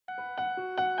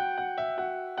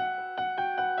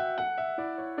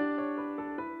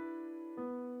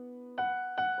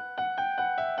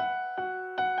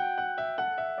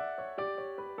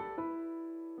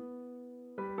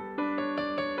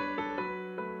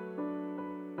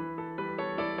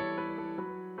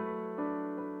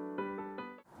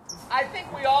I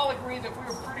think we all agree that we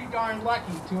were pretty darn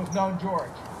lucky to have known George.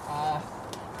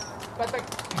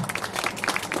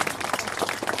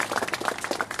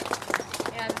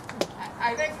 And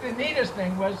I think the neatest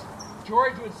thing was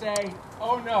George would say,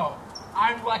 "Oh no,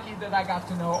 I'm lucky that I got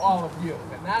to know all of you."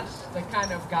 And that's the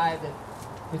kind of guy that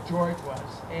George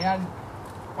was. And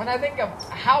when I think of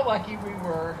how lucky we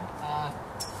were,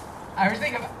 I always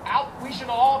think of we should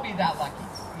all be that lucky.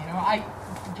 You know,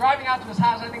 driving out to his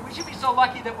house, I think we should be so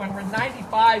lucky that when we're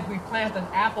 95, we plant an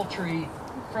apple tree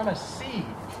from a seed,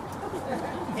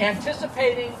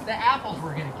 anticipating the apples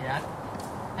we're going to get,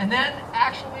 and then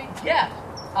actually get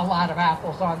a lot of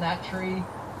apples on that tree,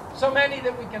 so many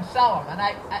that we can sell them.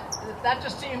 And that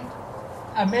just seemed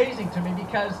amazing to me,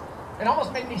 because it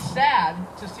almost made me sad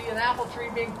to see an apple tree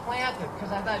being planted,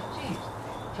 because I thought, geez,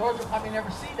 George will probably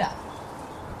never see that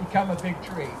become a big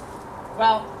tree.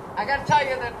 Well, I got to tell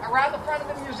you that around the front of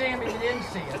the museum, if you didn't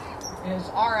see it, is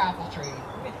our apple tree.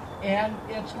 And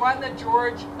it's one that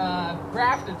George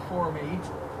grafted for me,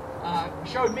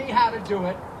 showed me how to do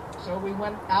it. So we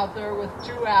went out there with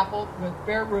 2 apples with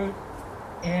bare root,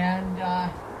 and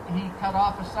he cut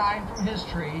off a sign from his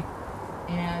tree,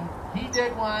 and he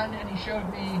did one, and he showed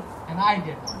me, and I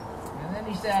did one. And then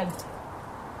he said,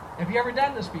 "Have you ever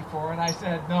done this before?" And I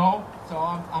said, "No." So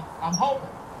I'm hoping.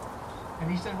 And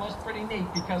he said, "Well, it's pretty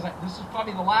neat, because this is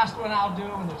probably the last one I'll do,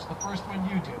 and it's the first one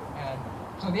you do." And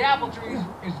so the apple tree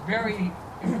is very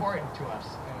important to us.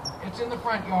 And it's in the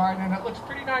front yard, and it looks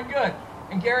pretty darn good.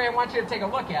 And Gary, I want you to take a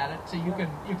look at it, so you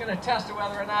can attest to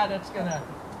whether or not it's gonna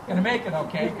make it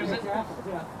okay, because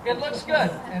it looks good,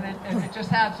 and it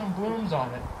just had some blooms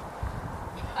on it.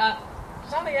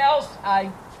 Something else,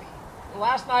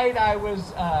 last night I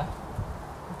was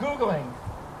Googling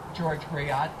George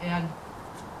Greeott, and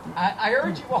I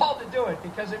urge you all to do it,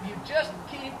 because if you just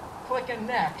keep clicking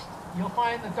next, you'll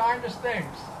find the darndest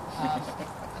things. I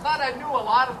thought I knew a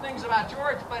lot of things about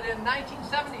George, but in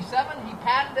 1977 he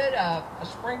patented a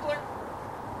sprinkler.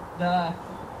 The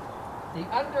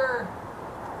under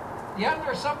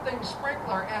something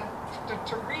sprinkler, and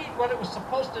to read what it was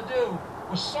supposed to do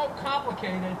was so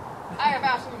complicated. I have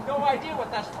absolutely no idea what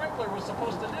that sprinkler was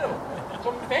supposed to do.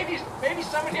 So maybe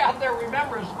somebody out there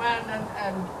remembers when,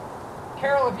 and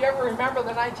Carol, if you ever remember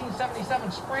the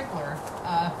 1977 sprinkler,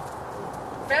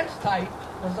 fence tight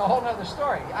was a whole other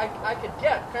story. I could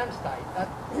get fence tight.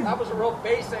 That was a real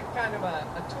basic kind of a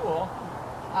tool.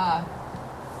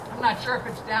 I'm not sure if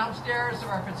it's downstairs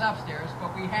or if it's upstairs,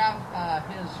 but we have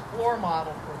his floor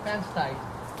model for fence tight.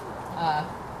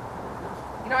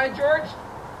 And George,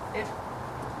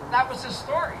 that was his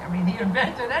story. I mean, he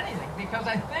invented anything, because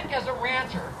I think as a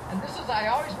rancher, and I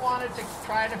always wanted to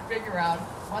try to figure out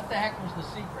what the heck was the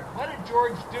secret. What did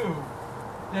George do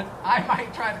that I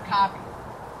might try to copy?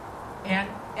 And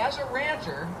as a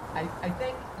rancher, I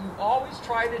think you always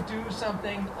try to do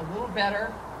something a little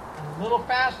better and a little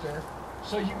faster,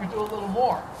 so you could do a little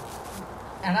more.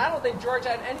 And I don't think George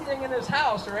had anything in his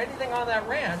house or anything on that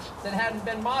ranch that hadn't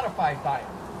been modified by him.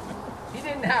 He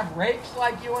didn't have rakes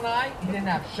like you and I. He didn't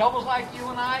have shovels like you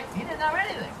and I. He didn't have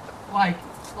anything like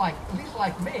at least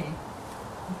like me.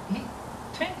 He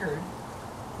tinkered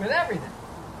with everything,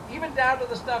 even down to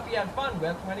the stuff he had fun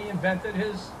with when he invented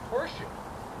his horseshoe,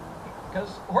 because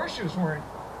horseshoes weren't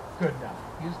good enough.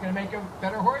 He was going to make a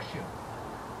better horseshoe.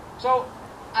 So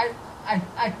I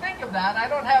think of that. I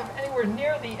don't have anywhere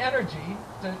near the energy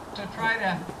to try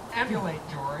to emulate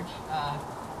George.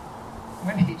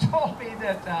 When he told me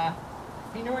that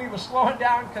he knew he was slowing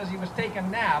down because he was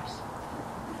taking naps,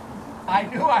 I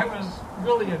knew I was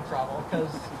really in trouble,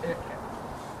 because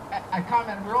I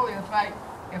commented earlier,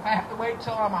 if I have to wait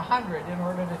till I'm 100 in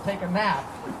order to take a nap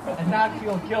and not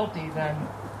feel guilty, then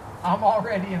I'm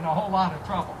already in a whole lot of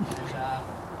trouble.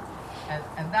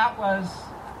 And that was,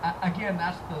 again,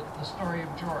 that's the story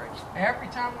of George. Every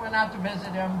time I went out to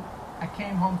visit him, I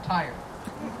came home tired,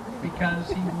 because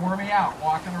he wore me out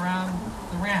walking around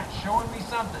the ranch, showing me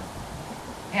something.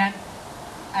 And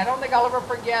I don't think I'll ever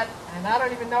forget, and I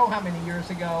don't even know how many years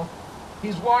ago,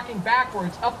 he's walking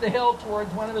backwards up the hill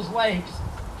towards one of his lakes,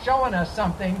 showing us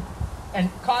something, and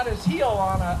caught his heel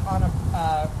on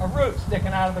a root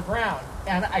sticking out of the ground.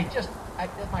 And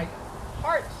my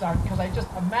heart sunk, because I just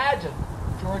imagined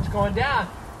George going down.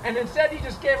 And instead he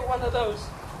just gave it one of those,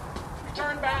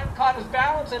 turned back, caught his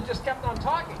balance, and just kept on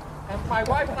talking. And my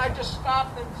wife and I just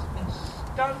stopped in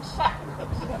stunned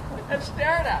silence and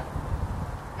stared at him.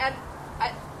 And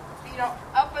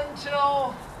up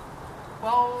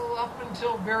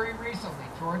until very recently,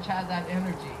 George had that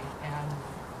energy. And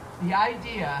the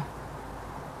idea,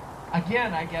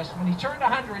 again, I guess, when he turned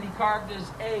 100, he carved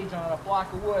his age on a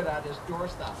block of wood on his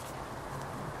doorstep.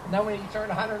 And then when he turned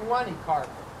 101, he carved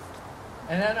it.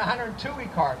 And then 102, he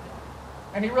carved it.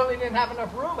 And he really didn't have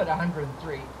enough room at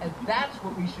 103. And that's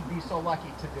what we should be so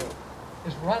lucky to do,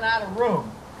 is run out of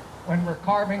room when we're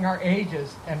carving our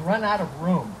ages and run out of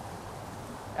room.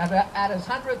 At his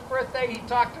 100th birthday, he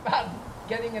talked about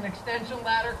getting an extension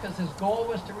ladder because his goal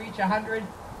was to reach 100.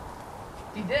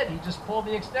 He did. He just pulled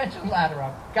the extension ladder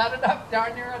up. Got it up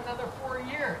darn near another 4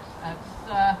 years.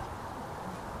 That's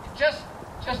just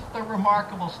the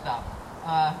remarkable stuff.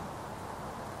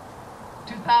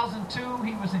 2002,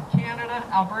 he was in Canada,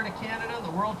 Alberta, Canada,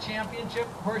 the World Championship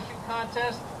Horseshoe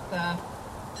Contest.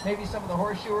 Maybe some of the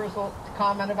horseshoers will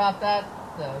comment about that.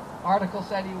 The article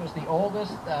said he was the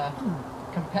oldest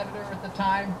competitor at the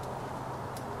time.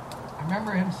 I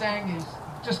remember him saying he's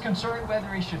just concerned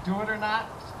whether he should do it or not.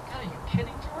 God, are you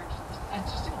kidding, George?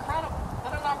 It's just incredible.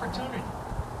 What an opportunity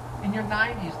in your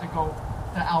 90s to go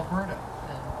to Alberta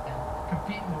and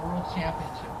compete in the World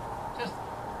Championship.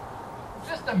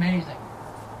 Just amazing.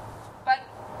 But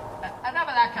enough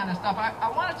of that kind of stuff. I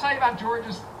want to tell you about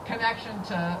George's connection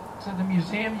to the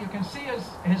museum. You can see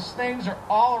his things are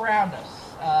all around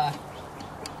us.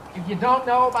 If you don't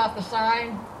know about the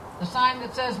sign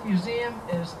that says museum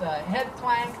is the head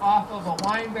plank off of a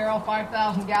wine barrel,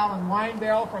 5,000-gallon wine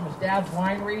barrel from his dad's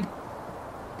winery.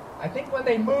 I think when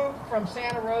they moved from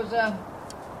Santa Rosa,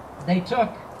 they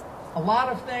took a lot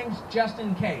of things just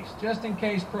in case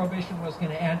Prohibition was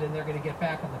going to end and they're going to get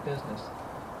back in the business.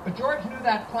 But George knew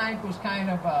that plank was kind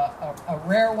of a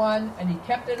rare one, and he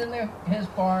kept it in his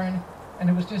barn, and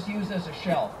it was just used as a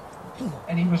shelf.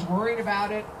 And he was worried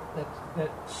about it, that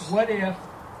what if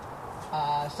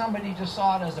somebody just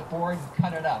saw it as a board and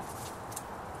cut it up.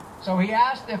 So he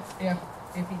asked if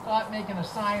he thought making a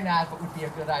sign out of it would be a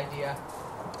good idea,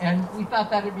 and we thought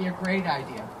that would be a great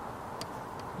idea.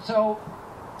 So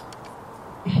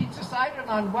he decided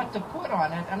on what to put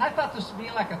on it, and I thought this would be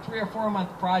like a 3 or 4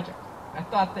 month project. I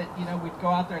thought that, we'd go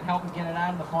out there and help him get it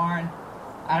out of the barn.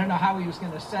 I don't know how he was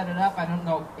going to set it up. I don't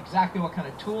know exactly what kind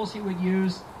of tools he would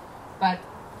use. But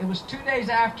it was 2 days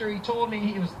after he told me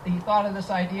he thought of this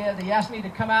idea that he asked me to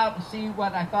come out and see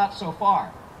what I thought so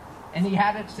far. And he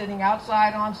had it sitting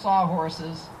outside on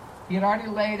sawhorses. He had already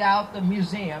laid out the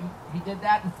museum. He did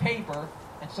that in paper,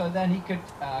 and so then he could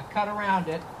cut around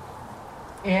it.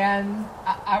 And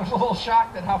I was a little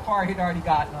shocked at how far he'd already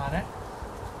gotten on it.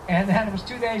 And then it was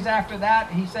 2 days after that,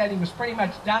 he said he was pretty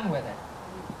much done with it.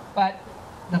 But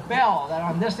the bell that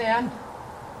on this end,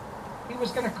 he was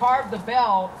going to carve the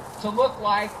bell to look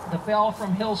like the bell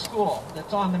from Hill School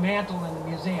that's on the mantle in the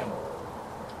museum.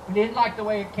 He didn't like the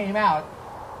way it came out,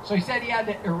 so he said he had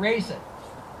to erase it,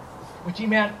 which he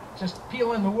meant just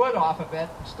peeling the wood off of it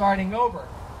and starting over.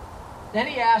 Then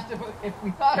he asked if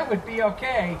we thought it would be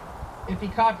okay if he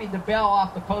copied the bell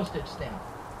off the postage stamp.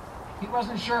 He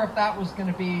wasn't sure if that was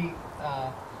going to be,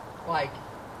 I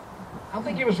don't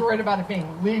think he was worried about it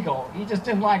being legal. He just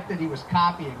didn't like that he was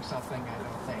copying something, I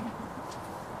don't think.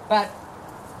 But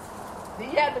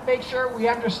he had to make sure we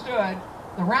understood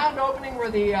the round opening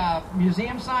where the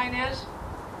museum sign is,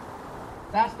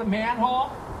 that's the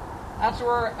manhole. That's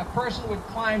where a person would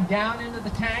climb down into the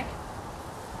tank.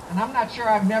 And I'm not sure,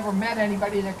 I've never met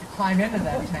anybody that could climb into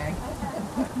that tank.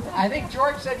 I think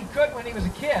George said he could when he was a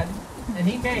kid, and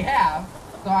he may have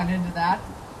gone into that.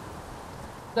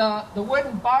 The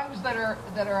wooden bungs that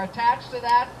are attached to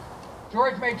that,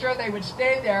 George made sure they would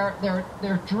stay there.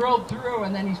 They're drilled through,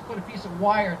 and then he's put a piece of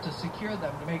wire to secure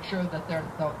them to make sure that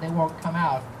they won't come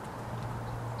out.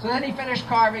 So then he finished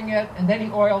carving it, and then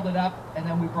he oiled it up, and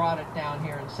then we brought it down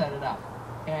here and set it up.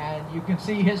 And you can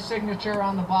see his signature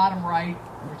on the bottom right,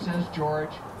 which says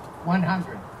George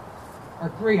 100, or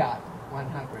Greeott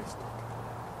 100.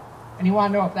 And he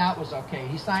wanted to know if that was okay.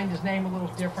 He signed his name a little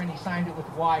different. He signed it with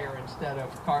wire instead of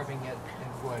carving it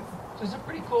in wood. So it's a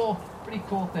pretty cool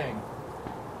thing.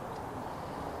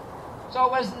 So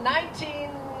it was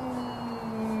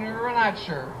we're not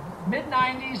sure,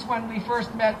 mid-90s when we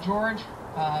first met George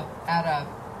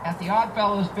at the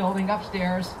Oddfellows building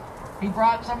upstairs. He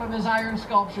brought some of his iron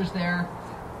sculptures there,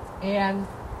 and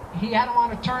he had them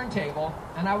on a turntable,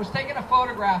 and I was taking a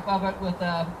photograph of it with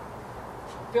a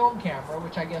film camera,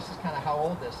 which I guess is kind of how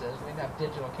old this is. We didn't have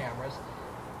digital cameras.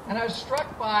 And I was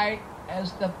struck by,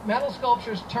 as the metal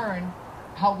sculptures turned,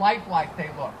 how lifelike they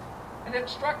looked. And it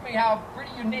struck me how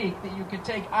pretty unique that you could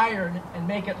take iron and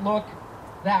make it look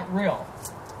that real.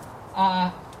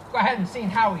 Go ahead and see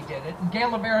how he did it. In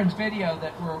Gail LeBaron's video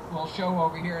that we'll show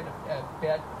over here in a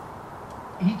bit,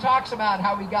 he talks about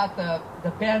how he got the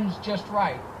bends just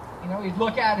right. He'd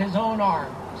look at his own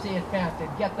arm, see it bent,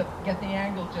 and get the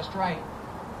angle just right.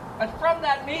 But from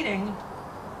that meeting,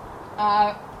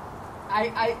 I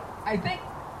I think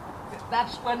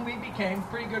that's when we became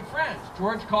pretty good friends.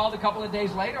 George called a couple of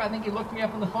days later. I think he looked me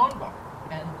up in the phone book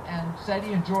and said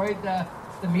he enjoyed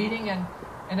the meeting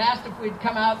and asked if we'd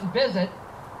come out and visit.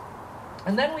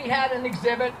 And then we had an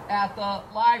exhibit at the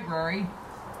library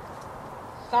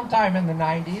sometime in the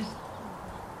 90s.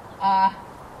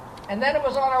 And then it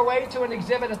was on our way to an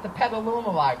exhibit at the Petaluma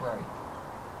Library.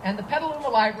 And the Petaluma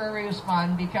Library was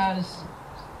fun because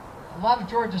a lot of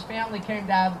George's family came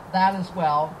down that as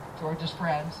well, George's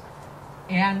friends.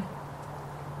 And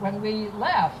when we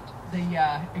left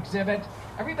the exhibit,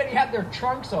 everybody had their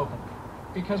trunks open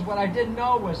because what I didn't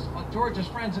know was George's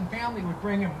friends and family would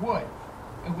bring him wood.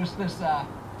 It was this,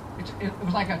 it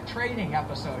was like a trading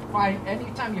episode.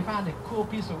 Anytime you found a cool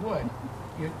piece of wood,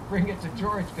 you'd bring it to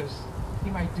George because he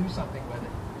might do something with it.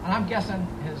 And I'm guessing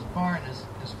his barn is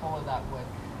full of that wood.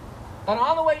 But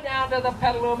on the way down to the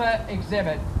Petaluma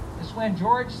exhibit is when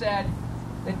George said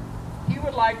that he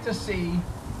would like to see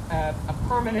a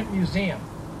permanent museum.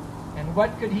 And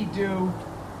what could he do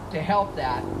to help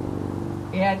that?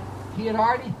 And he had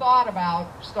already thought about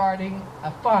starting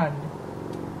a fund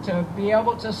to be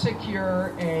able to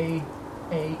secure a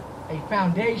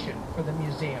foundation for the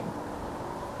museum.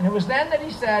 And it was then that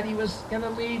he said he was going to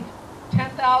leave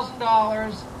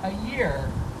 $10,000 a year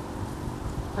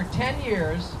for 10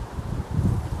 years.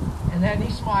 And then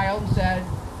he smiled and said,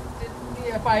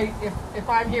 if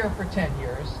I'm here for 10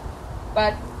 years.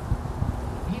 But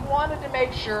he wanted to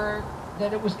make sure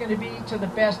that it was going to be to the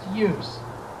best use.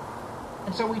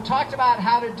 And so we talked about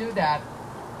how to do that.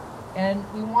 And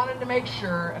we wanted to make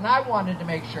sure, and I wanted to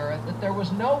make sure, that there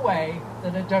was no way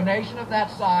that a donation of that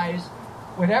size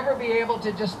would ever be able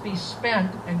to just be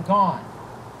spent and gone.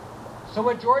 So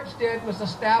what George did was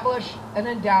establish an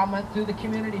endowment through the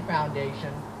Community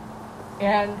Foundation,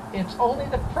 and it's only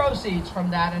the proceeds from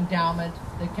that endowment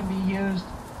that can be used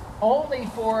only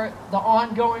for the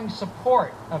ongoing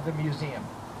support of the museum.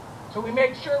 So we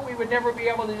made sure we would never be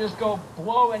able to just go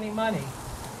blow any money,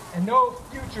 and no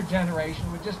future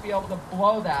generation would just be able to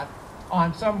blow that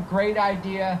on some great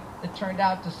idea that turned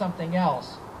out to something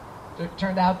else. It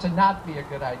turned out to not be a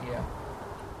good idea.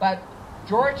 But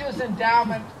George's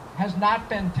endowment has not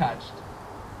been touched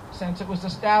since it was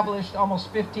established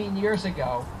almost 15 years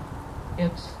ago.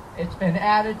 It's been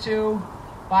added to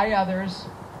by others,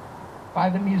 by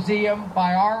the museum,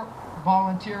 by our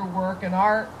volunteer work and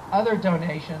our other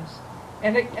donations,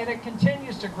 and it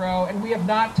continues to grow, and we have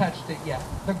not touched it yet.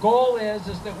 The goal is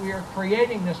that we are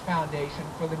creating this foundation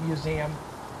for the museum,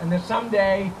 and that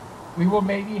someday we will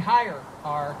maybe hire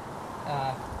our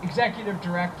executive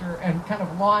director and kind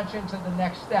of launch into the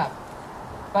next step.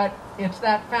 But it's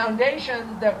that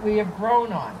foundation that we have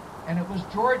grown on, and it was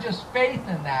George's faith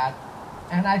in that,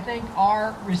 and I think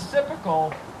our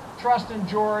reciprocal trust in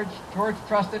George. George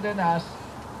trusted in us,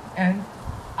 and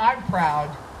I'm proud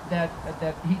that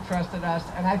he trusted us,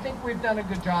 and I think we've done a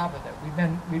good job of it.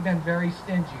 We've been very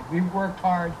stingy. We've worked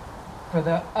hard for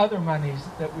the other monies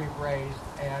that we've raised,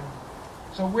 and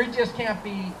so we just can't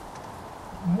be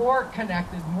more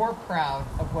connected, more proud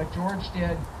of what George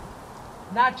did,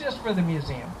 not just for the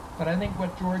museum, but I think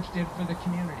what George did for the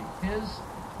community.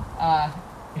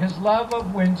 His love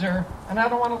of Windsor, and I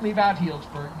don't want to leave out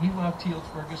Healdsburg. He loved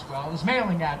Healdsburg as well. His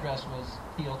mailing address was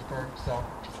Healdsburg, so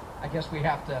I guess we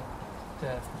have to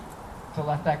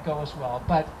let that go as well.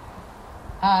 But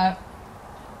I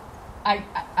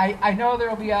know there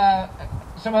will be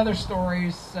some other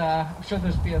stories. I'm sure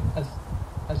there'll be a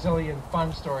zillion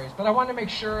fun stories. But I want to make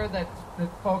sure that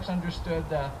folks understood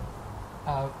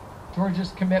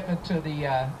George's commitment to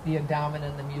the endowment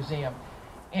and the museum.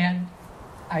 And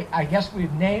I guess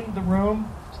we've named the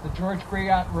room. It's the George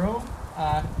Greeott room.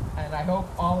 And I hope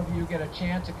all of you get a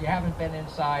chance, if you haven't been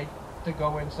inside, to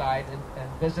go inside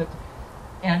and visit.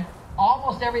 And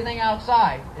almost everything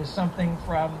outside is something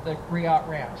from the Greeott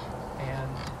Ranch. And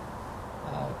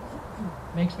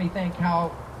makes me think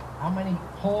how many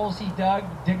holes he dug,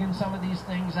 digging some of these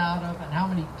things out of, and how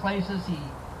many places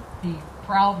he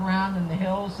prowled around in the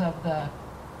hills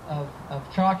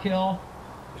of Chalk Hill.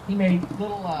 He made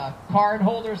little card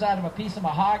holders out of a piece of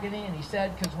mahogany, and he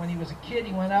said, because when he was a kid,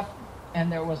 he went up and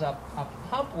there was a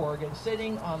pump organ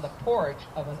sitting on the porch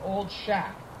of an old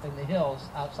shack in the hills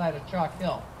outside of Chalk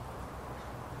Hill.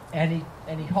 And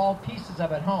he hauled pieces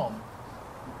of it home.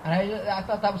 And I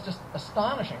thought that was just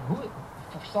astonishing.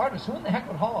 For starters, who in the heck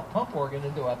would haul a pump organ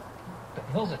into the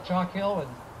hills of Chalk Hill and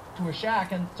to a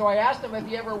shack? And so I asked him if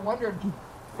he ever wondered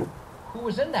who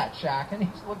was in that shack. And he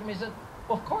looked at me and said,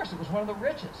 well, of course, it was one of the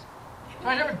richest. So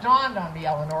it never dawned on me,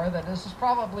 Eleanor, that this is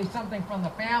probably something from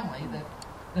the family,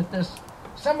 that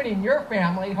somebody in your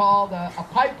family hauled a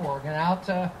pipe organ out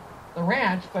to the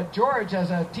ranch, but George,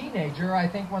 as a teenager, I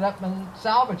think went up and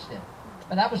salvaged it.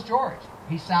 But that was George.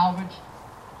 He salvaged,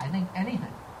 I think, anything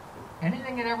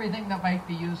and everything that might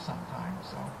be used sometime.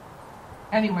 So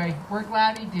anyway, we're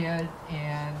glad he did,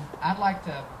 and I'd like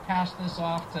to pass this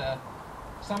off to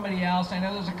somebody else. I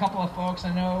know there's a couple of folks.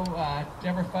 I know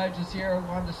Deborah Fudge is here,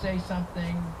 wanted to say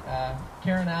something.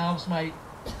 Karen Alves might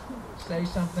say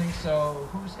something. So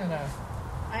who's gonna?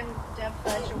 I'm Deb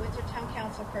Fudge, a Windsor Town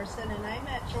Council person, and I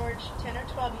met George 10 or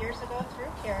 12 years ago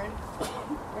through Karen.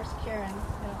 Where's Karen?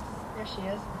 No, there she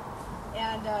is.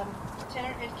 And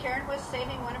Karen was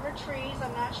saving one of her trees.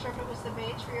 I'm not sure if it was the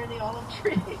bay tree or the olive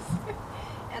trees.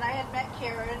 And I had met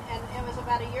Karen, and it was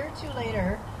about a year or two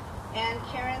later, and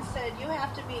Karen said, you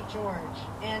have to meet George,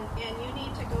 and you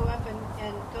need to go up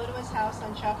and go to his house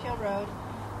on Chalk Hill Road,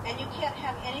 and you can't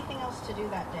have anything else to do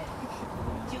that day.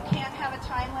 You can't have a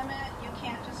time limit. You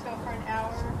can't just go for an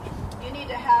hour. You need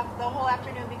to have the whole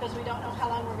afternoon because we don't know how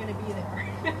long we're going to be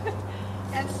there.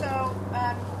 And so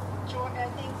George, I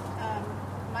think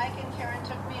Mike and Karen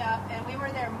took me up, and we were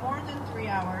there more than 3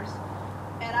 hours,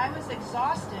 and I was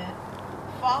exhausted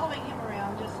following him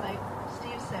around, just like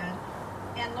Steve said,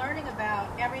 and learning about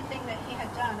everything that he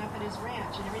had done up at his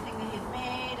ranch and everything that he had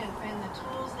made and the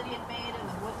tools that he had made and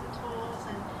the wooden tools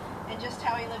and just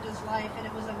how he lived his life. And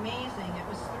it was amazing. It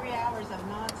was 3 hours of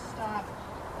nonstop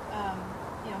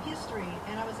history,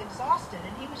 and I was exhausted,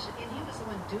 and he was the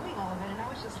one doing all of it, and I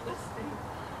was just listening.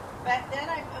 But then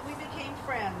we became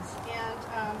friends, and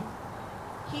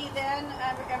he then,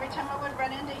 every time I would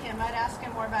run into him, I'd ask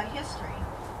him more about history.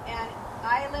 And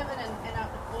I live in an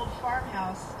old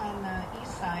farmhouse on the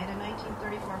east side, a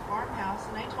 1934 farmhouse,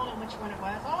 and I told him which one it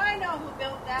was. Oh, I know who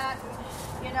built that,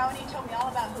 and he told me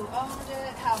all about who owned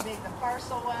it, how big the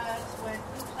parcel was,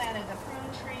 who planted the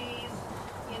prune trees,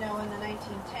 in the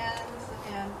 1910s,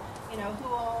 and,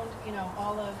 who owned,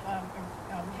 all of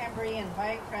Hembree and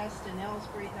Vinecrest and the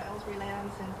Ellsbury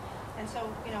lands, and so,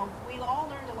 we all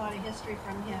learned a lot of history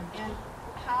from him, and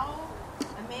how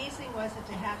amazing was it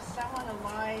to have someone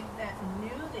alive that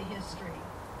knew the history,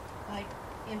 like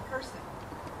in person.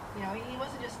 He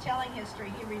wasn't just telling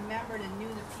history, he remembered and knew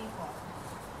the people.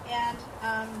 And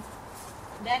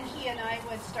then he and I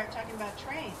would start talking about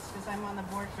trains, because I'm on the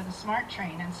board for the SMART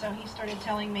train, and so he started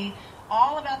telling me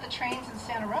all about the trains in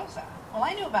Santa Rosa. Well,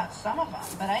 I knew about some of them,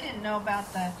 but I didn't know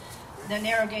about the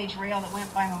narrow gauge rail that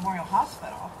went by Memorial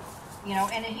Hospital.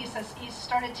 And he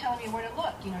started telling me where to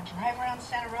look. Drive around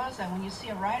Santa Rosa. When you see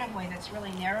a right-of-way that's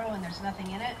really narrow and there's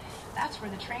nothing in it, that's where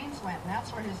the trains went, and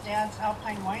that's where his dad's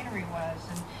Alpine Winery was.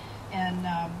 And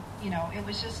it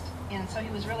was just, and so he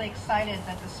was really excited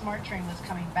that the SMART train was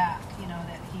coming back,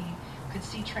 that he could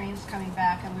see trains coming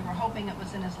back, and we were hoping it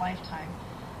was in his lifetime.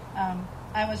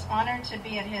 I was honored to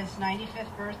be at his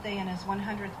 95th birthday and his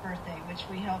 100th birthday, which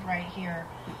we held right here.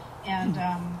 And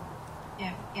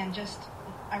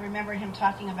I remember him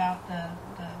talking about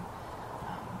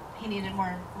he needed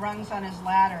more rungs on his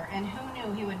ladder, and who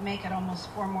knew he would make it almost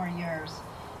 4 more years.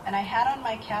 And I had on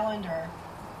my calendar,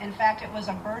 in fact, it was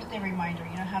a birthday reminder.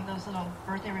 Have those little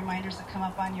birthday reminders that come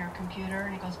up on your computer,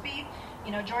 and it goes beep,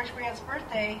 George Greeott's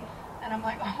birthday, and I'm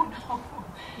like, oh no.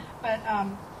 But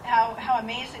how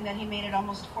amazing that he made it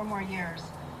almost 4 more years.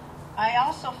 I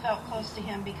also felt close to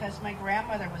him because my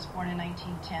grandmother was born in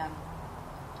 1910.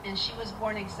 And she was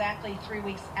born exactly 3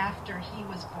 weeks after he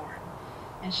was born.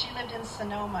 And she lived in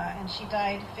Sonoma, and she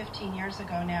died 15 years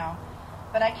ago now.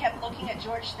 But I kept looking at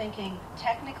George thinking,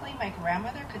 technically my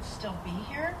grandmother could still be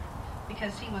here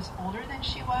because he was older than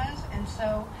she was. And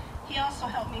so he also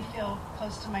helped me feel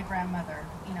close to my grandmother,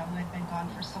 who had been gone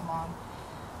for so long.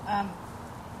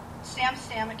 Sam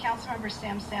Salmon, Councilmember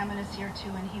Sam Salmon is here too,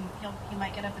 and he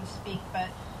might get up and speak. But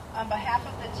on behalf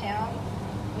of the town,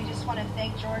 we just want to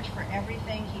thank George for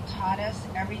everything he taught us,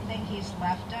 everything he's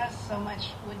left us. So much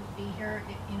wouldn't be here.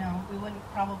 We wouldn't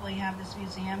probably have this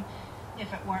museum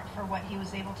if it weren't for what he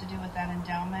was able to do with that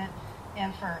endowment.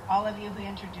 And for all of you who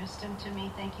introduced him to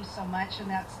me, thank you so much. And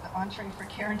that's the entree for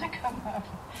Karen to come up.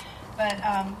 But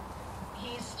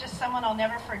he's just someone I'll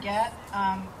never forget.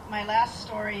 My last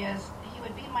story is he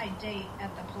would be my date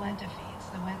at the Polenta Feeds,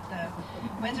 the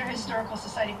Windsor Historical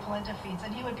Society Polenta Feeds,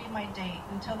 and he would be my date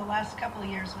until the last couple of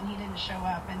years when he didn't show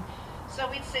up. And so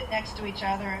we'd sit next to each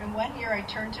other, and one year I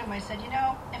turned to him, I said,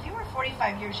 if you were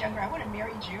 45 years younger, I would have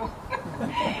married you.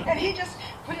 And he just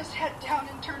put his head down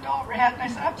and turned all red, and I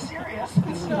said, I'm serious.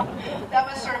 And so that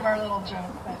was sort of our little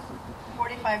joke. But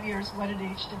 45 years, what an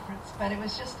age difference. But it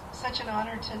was just such an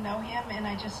honor to know him, and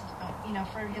I just,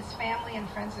 for his family and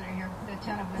friends that are here, the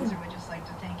town of Windsor would just like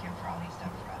to thank him for all he's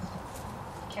done for us.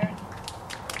 Karen?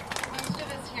 Most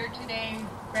of us here today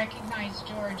recognize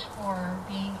George for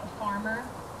being a farmer,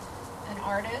 an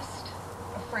artist,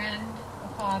 a friend, a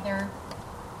father,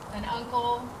 an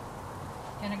uncle,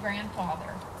 and a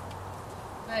grandfather.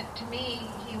 But to me,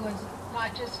 he was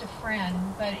not just a friend,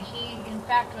 but he, in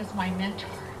fact, was my mentor.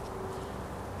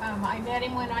 I met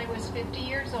him when I was 50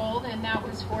 years old, and that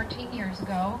was 14 years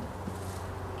ago.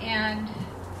 And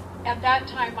at that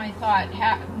time, I thought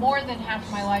more than half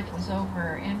my life was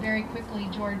over, and very quickly,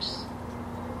 George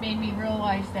made me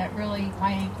realize that really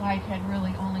my life had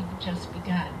really only just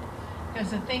begun.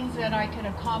 Because the things that I could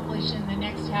accomplish in the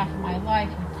next half of my life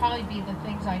would probably be the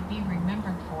things I'd be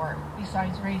remembered for,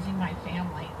 besides raising my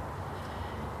family.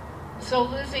 So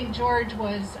losing George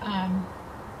was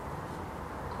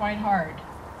quite hard.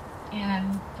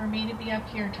 And for me to be up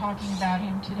here talking about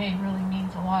him today really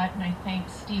means a lot, and I thank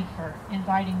Steve for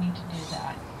inviting me to do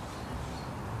that.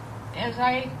 As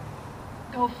I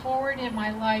go forward in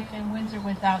my life in Windsor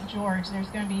without George, there's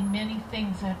going to be many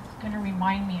things that's going to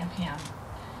remind me of him.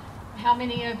 How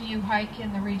many of you hike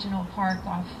in the regional park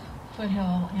off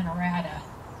Foothill in Arata?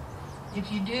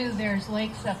 If you do, there's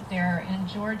lakes up there, and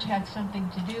George had something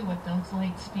to do with those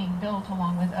lakes being built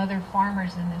along with other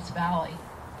farmers in this valley.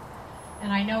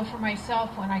 And I know for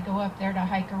myself, when I go up there to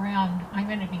hike around, I'm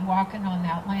going to be walking on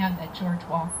that land that George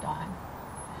walked on.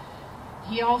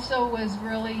 He also was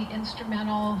really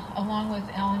instrumental, along with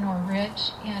Eleanor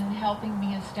Rich, in helping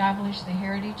me establish the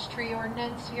Heritage Tree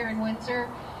Ordinance here in Windsor.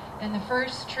 And the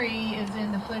first tree is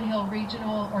in the Foothill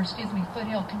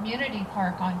Foothill Community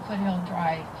Park on Foothill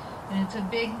Drive. And it's a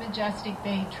big, majestic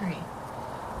bay tree.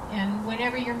 And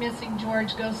whenever you're missing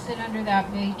George, go sit under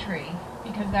that bay tree,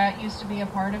 because that used to be a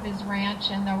part of his ranch,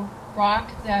 and the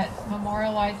rock that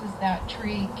memorializes that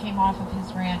tree came off of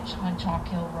his ranch on Chalk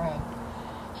Hill Road.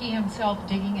 He himself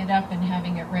digging it up and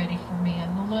having it ready for me.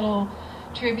 And the little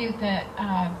tribute that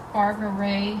Barbara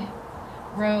Ray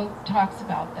wrote talks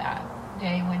about that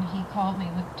day when he called me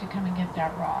to come and get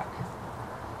that rock.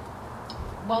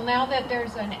 Well, now that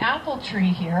there's an apple tree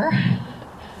here,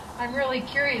 I'm really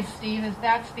curious, Steve, if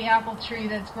that's the apple tree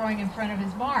that's growing in front of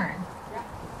his barn.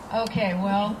 Okay,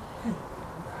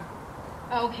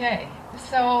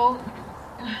 so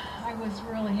I was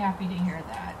really happy to hear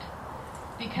that,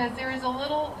 because there is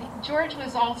George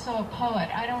was also a poet.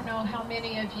 I don't know how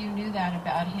many of you knew that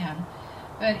about him,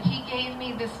 but he gave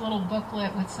me this little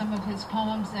booklet with some of his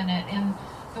poems in it, and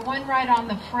the one right on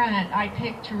the front I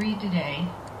picked to read today.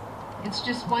 It's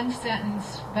just one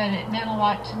sentence, but it meant a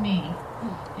lot to me.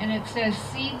 And it says,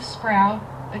 "Seeds sprout,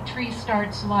 a tree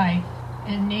starts life,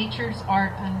 and nature's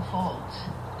art unfolds."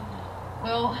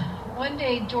 Well, one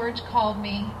day George called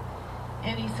me,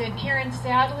 and he said, "Karen,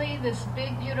 sadly, this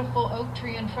big, beautiful oak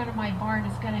tree in front of my barn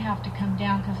is going to have to come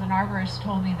down because an arborist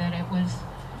told me that it was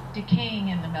decaying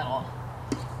in the middle."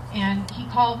 And he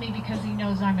called me because he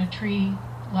knows I'm a tree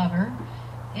lover,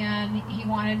 and he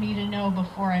wanted me to know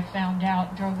before I found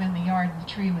out, drove in the yard, and the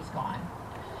tree was gone.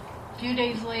 A few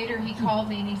days later, he called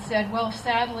me and he said, "Well,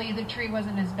 sadly, the tree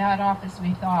wasn't as bad off as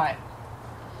we thought."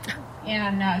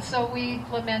 And so we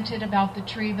lamented about the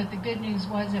tree, but the good news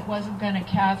was it wasn't going to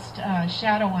cast a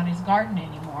shadow on his garden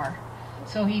anymore.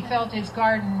 So he felt his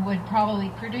garden would probably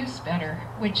produce better,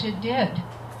 which it did.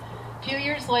 A few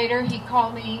years later, he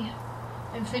called me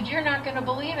and said, "You're not going to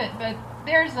believe it, but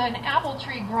there's an apple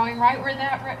tree growing right where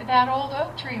that old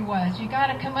oak tree was. You got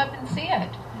to come up and see it."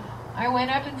 I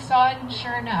went up and saw it, and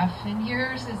sure enough, in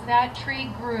years as that tree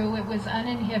grew, it was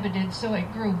uninhibited, so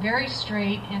it grew very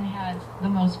straight and had the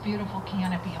most beautiful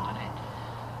canopy on it.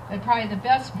 But probably the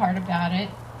best part about it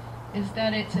is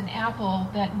that it's an apple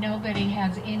that nobody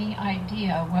has any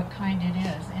idea what kind it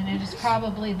is, and it is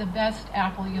probably the best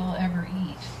apple you'll ever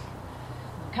eat.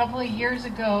 A couple of years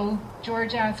ago,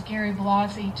 George asked Gary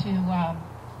Blasey to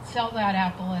sell that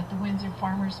apple at the Windsor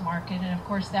Farmers Market, and of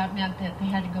course that meant that they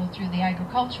had to go through the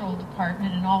agricultural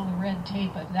department and all the red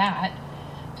tape of that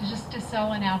to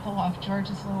sell an apple off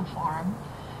George's little farm.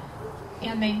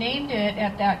 And they named it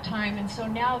at that time, and so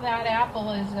now that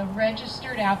apple is a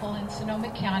registered apple in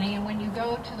Sonoma County, and when you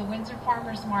go to the Windsor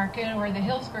Farmers Market or the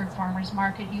Hillsburg Farmers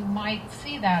Market, you might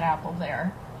see that apple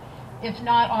there. If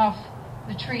not off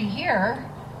the tree here,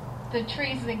 the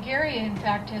trees that Gary, in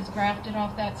fact, has grafted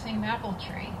off that same apple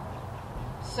tree.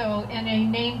 So, and they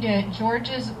named it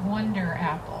George's Wonder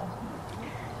Apple.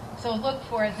 So look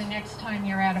for it the next time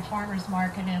you're at a farmer's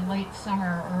market in late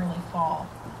summer or early fall.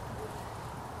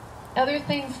 Other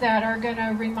things that are going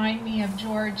to remind me of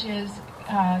George is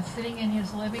sitting in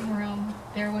his living room.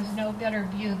 There was no better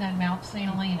view than Mount St.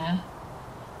 Helena.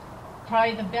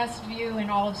 Probably the best view in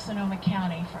all of Sonoma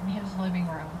County from his living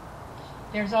room.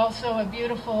 There's also a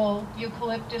beautiful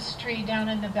eucalyptus tree down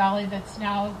in the valley that's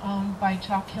now owned by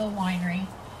Chalk Hill Winery.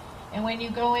 And when you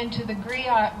go into the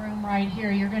Greeott room right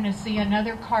here, you're going to see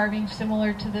another carving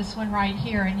similar to this one right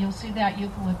here, and you'll see that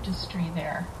eucalyptus tree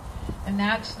there. And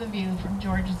that's the view from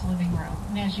George's living room.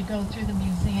 And as you go through the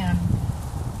museum,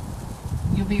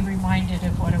 you'll be reminded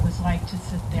of what it was like to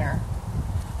sit there.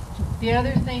 The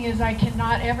other thing is I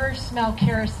cannot ever smell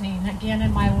kerosene again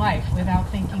in my life without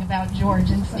thinking about George.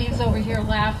 And Steve's over here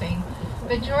laughing.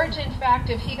 But George, in fact,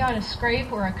 if he got a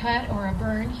scrape or a cut or a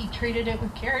burn, he treated it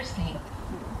with kerosene.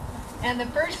 And the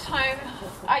first time,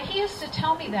 he used to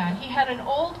tell me that. He had an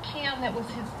old can that was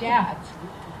his dad's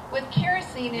with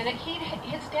kerosene in it.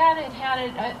 His dad had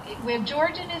it,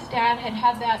 George and his dad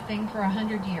had that thing for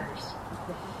 100 years.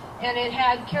 And it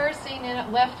had kerosene in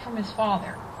it left from his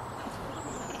father.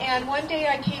 And one day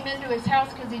I came into his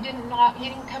house because he didn't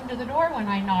come to the door when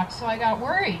I knocked, so I got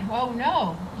worried. Oh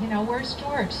no, where's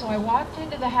George? So I walked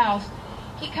into the house.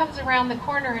 He comes around the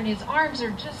corner and his arms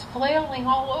are just flailing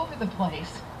all over the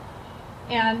place.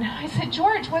 And I said,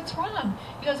 George, what's wrong?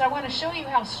 He goes, I want to show you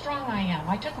how strong I am.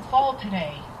 I took a fall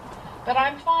today, but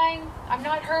I'm fine. I'm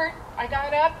not hurt. I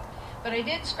got up, but I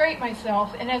did scrape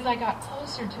myself. And as I got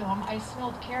closer to him, I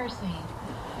smelled kerosene.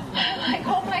 I'm like,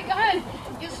 oh my God,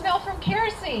 you smell from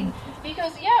kerosene. He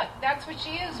goes, yeah, that's what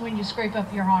you use when you scrape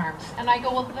up your arms. And I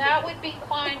go, well, that would be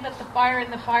fine, but the fire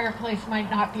in the fireplace might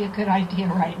not be a good idea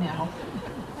right now.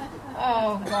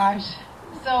 Oh gosh.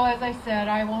 So as I said,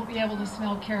 I won't be able to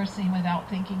smell kerosene without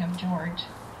thinking of George.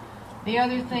 The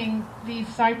other thing, these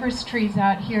cypress trees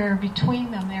out here,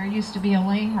 between them, there used to be a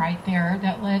lane right there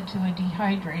that led to a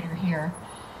dehydrator here.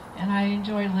 And I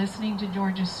enjoy listening to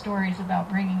George's stories about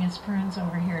bringing his prunes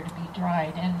over here to be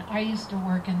dried. And I used to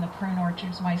work in the prune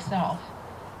orchards myself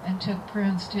and took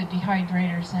prunes to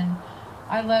dehydrators. And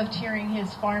I loved hearing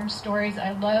his farm stories.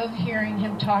 I love hearing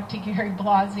him talk to Gary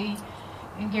Blasey.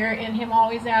 And him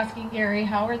always asking Gary,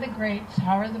 how are the grapes?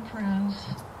 How are the prunes?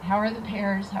 How are the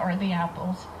pears? How are the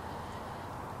apples?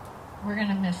 We're going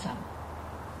to miss him.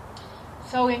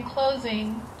 So in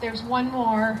closing, there's one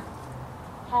more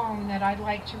poem that I'd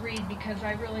like to read because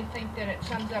I really think that it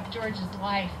sums up George's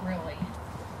life, really.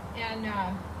 And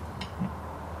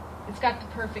it's got the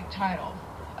perfect title,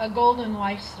 A Golden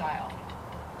Lifestyle.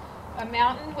 A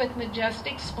mountain with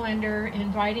majestic splendor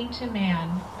inviting to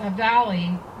man, a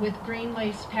valley with green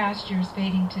lace pastures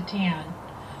fading to tan,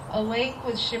 a lake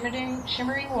with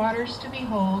shimmering waters to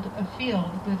behold, a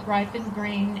field with ripened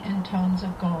grain and tones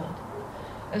of gold.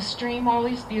 A stream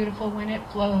always beautiful when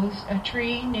it flows, a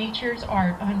tree nature's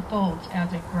art unfolds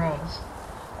as it grows.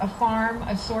 A farm,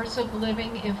 a source of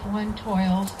living if one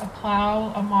toils, a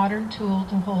plow, a modern tool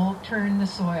to turn the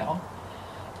soil.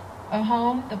 A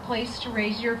home, the place to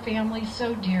raise your family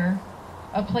so dear,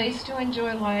 a place to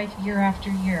enjoy life year after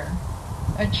year.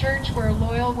 A church where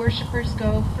loyal worshipers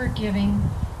go for giving,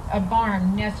 a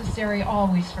barn necessary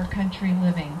always for country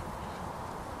living.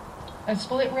 A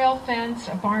split rail fence,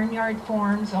 a barnyard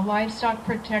forms, a livestock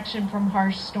protection from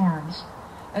harsh storms.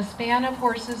 A span of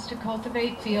horses to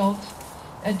cultivate fields,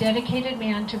 a dedicated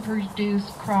man to produce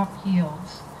crop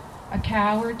yields. A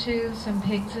cow or two, some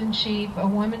pigs and sheep, a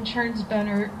woman churns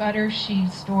butter she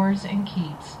stores and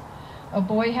keeps. A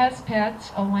boy has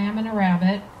pets, a lamb and a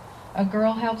rabbit. A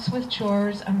girl helps with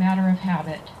chores, a matter of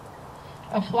habit.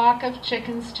 A flock of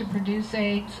chickens to produce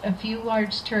eggs, a few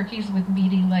large turkeys with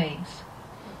meaty legs.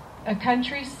 A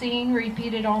country scene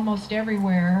repeated almost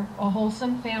everywhere, a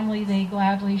wholesome family they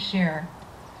gladly share.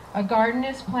 A garden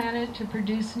is planted to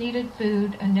produce needed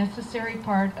food, a necessary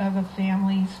part of a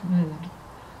family's mood.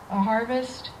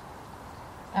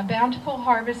 A bountiful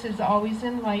harvest is always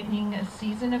enlightening. A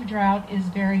season of drought is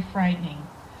very frightening.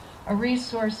 A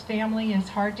resource family is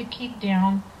hard to keep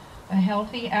down. A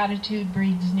healthy attitude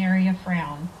breeds nary a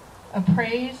frown. A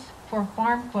praise for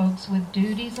farm folks with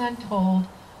duties untold.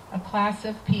 A class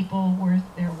of people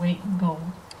worth their weight in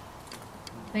gold.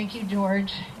 Thank you,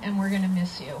 George, and we're going to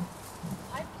miss you.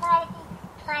 I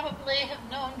probably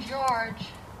have known George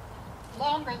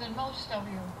longer than most of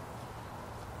you.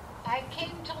 I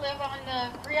came to live on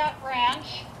the Greeott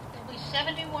Ranch, it'll be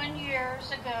 71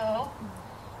 years ago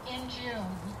in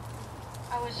June.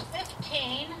 I was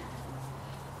 15,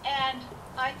 and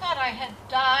I thought I had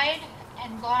died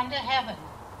and gone to heaven.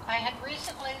 I had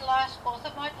recently lost both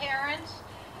of my parents,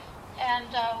 and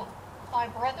my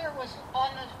brother was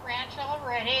on the ranch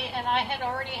already, and I had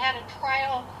already had a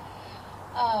trial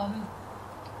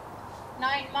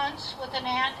 9 months with an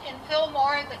aunt in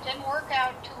Fillmore that didn't work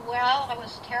out too well. I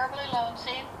was terribly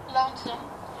lonesome.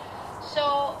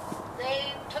 So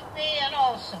they took me in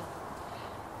also.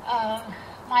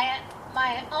 My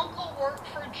my uncle worked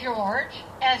for George,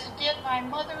 as did my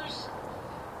mother's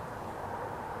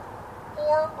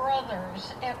 4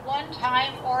 brothers at one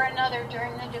time or another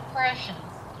during the Depression.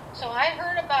 So I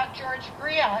heard about George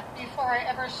Greeott before I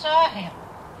ever saw him.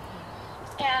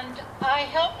 And I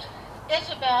helped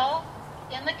Isabel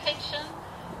in the kitchen,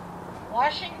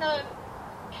 washing the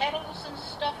kettles and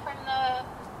stuff from the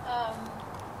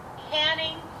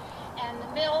canning and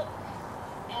the milk,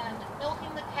 and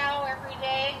milking the cow every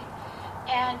day.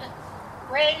 And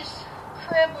Ray's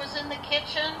crib was in the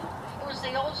kitchen. It was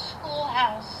the old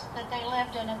schoolhouse that they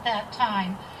lived in at that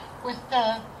time, with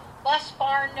the bus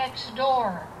barn next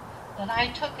door that I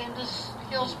took into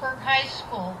Hillsburg High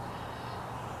School.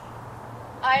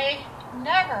 I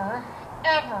never,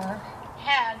 ever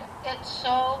had it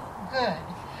so good.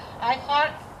 I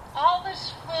thought all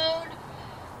this food,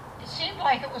 it seemed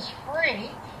like it was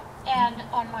free, and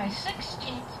on my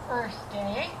 16th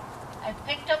birthday, I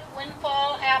picked up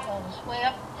windfall apples way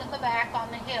up in the back on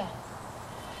the hill.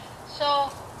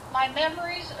 So my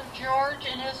memories of George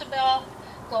and Isabel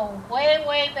go way,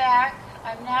 way back.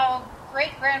 I'm now a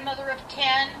great-grandmother of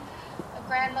 10, a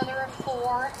grandmother of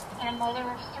 4, and a mother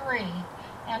of 3.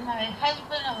 And my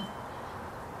husband of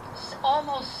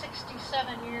almost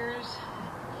 67 years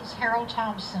is Harold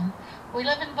Thompson. We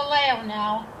live in Vallejo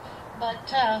now,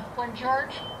 but when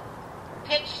George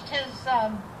pitched his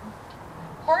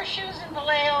horseshoes in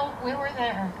Vallejo, we were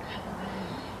there.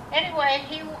 Anyway,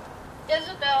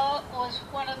 Isabel was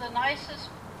one of the nicest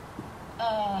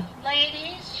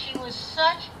ladies. She was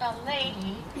such a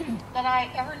lady that I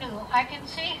ever knew. I can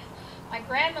see my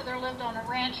grandmother lived on a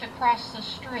ranch across the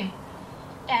street,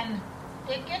 and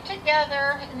they'd get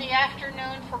together in the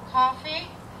afternoon for coffee.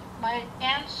 My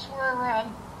aunts were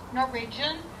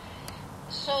Norwegian,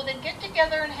 so they'd get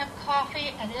together and have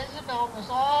coffee, and Isabel was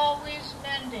always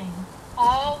mending,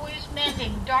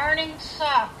 darning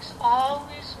socks,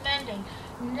 always mending,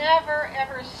 never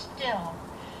ever still.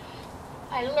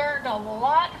 I learned a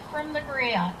lot from the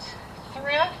Greeotts.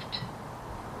 Thrift,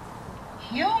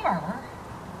 humor.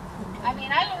 I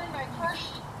mean, I learned my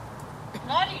first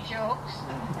naughty jokes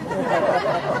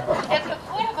at the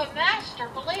foot of a master,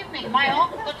 believe me.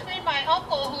 Between my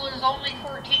uncle, who is only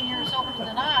 14 years older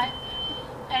than I,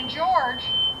 and George,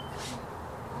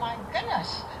 my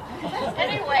goodness.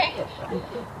 Anyway,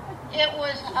 it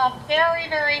was a very,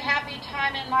 very happy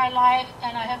time in my life,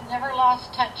 and I have never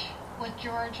lost touch with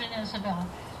George and Isabel.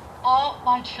 All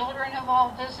my children have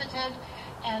all visited,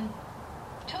 and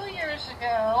 2 years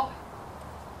ago,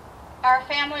 our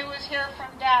family was here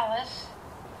from Dallas,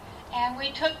 and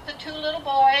we took the 2 little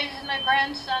boys and the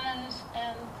grandson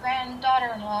and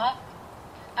granddaughter-in-law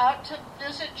out to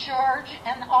visit George,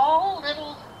 and all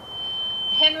little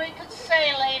Henry could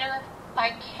say later,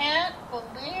 I can't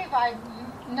believe I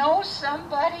know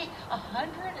somebody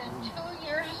 102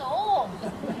 years old.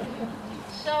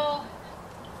 So,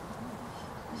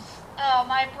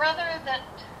 my brother that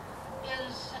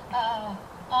is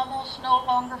almost no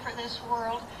longer for this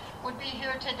world would be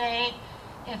here today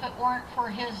if it weren't for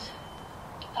his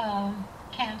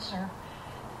cancer.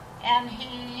 And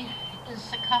he is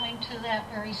succumbing to that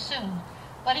very soon.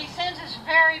 But he sends his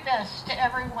very best to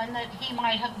everyone that he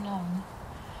might have known.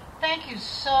 Thank you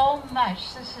so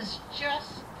much. This is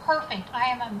just perfect. I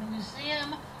am a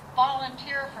museum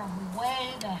volunteer from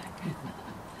way back.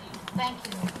 Thank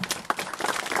you.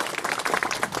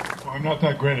 Well, I'm not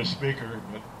that great a speaker,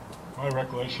 but my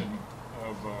recollection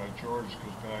of George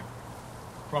goes back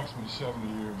approximately 70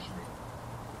 years ago.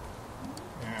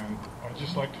 And I'd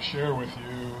just like to share with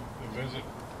you the visit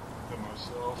that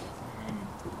myself and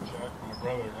Jack, my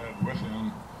brother, had with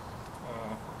him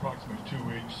approximately 2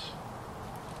 weeks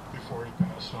before he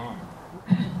passed on.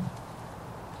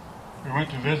 We went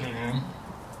to visit him,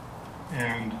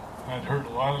 and I'd heard a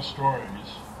lot of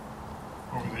stories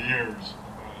over the years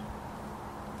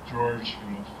about George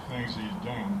and the things he'd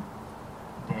done,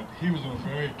 but he was in a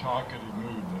very talkative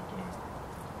mood that day.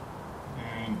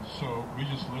 And so we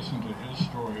just listened to his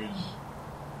stories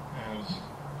as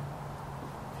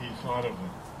he thought of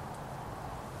them.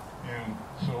 And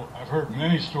so I've heard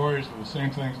many stories of the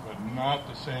same things, but not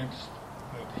the same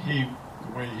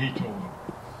the way he told them.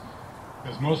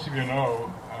 As most of you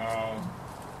know,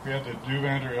 we had the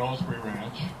Duvander Ellsbury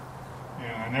Ranch,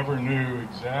 and I never knew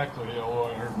exactly,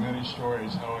 although I heard many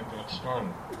stories, how it got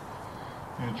started.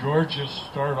 And George just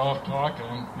started off talking,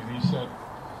 and he said,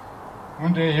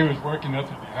 one day he was working at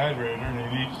the dehydrator and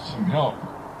he needed some help.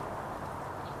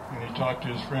 And he talked to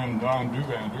his friend Don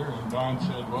Duvander, and Don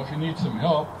said, well, if you need some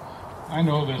help, I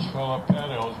know this fellow, Pat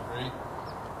Ellsbury,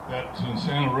 that's in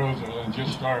Santa Rosa and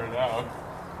just started out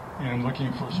and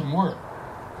looking for some work.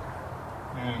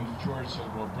 And George said,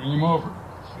 well, bring him over.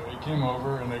 So he came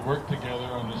over, and they worked together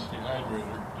on this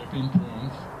dehydrator, dipping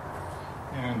prunes.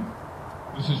 And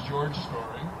this is George's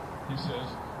story. He says,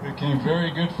 they became very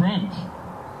good friends.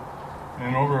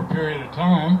 And over a period of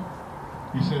time,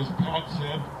 he says, Pat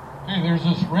said, hey, there's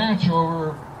this ranch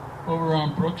over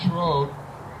on Brooks Road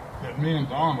that me and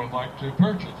Don would like to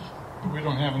purchase, but we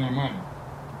don't have any money.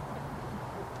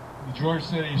 And George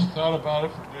said he's thought about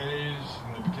it for days,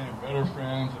 and they became better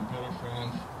friends and better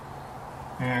friends.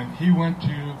 And he went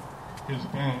to his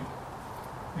bank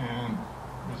and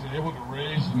was able to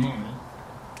raise the money.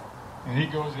 And he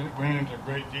went into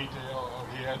great detail of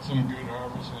he had some good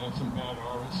harvests and had some bad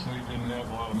harvests, so he didn't have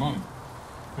a lot of money.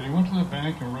 But he went to the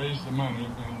bank and raised the money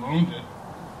and loaned it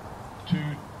to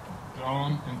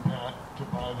Don and Pat to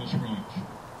buy this ranch.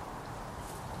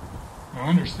 Now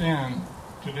understand,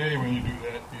 today when you do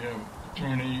that, you have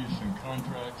attorneys and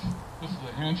contracts. This is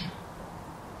a handshake.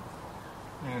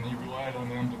 And he relied on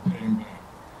them to pay him back.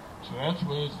 So that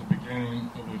was the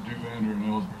beginning of the Duvander and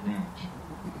Ellsbury Ranch,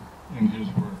 in his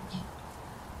words.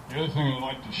 The other thing I'd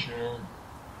like to share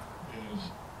is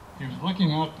he was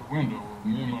looking out the window,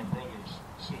 me and my brothers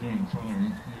sitting in front of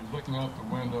him. He was looking out the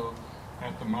window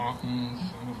at the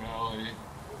mountains and the valley,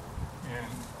 and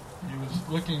he was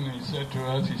looking and he said to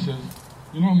us, he says,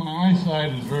 you know, my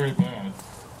eyesight is very bad.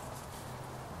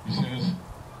 He says,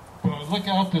 but I look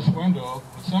out this window,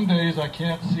 but some days I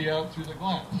can't see out through the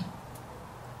glass.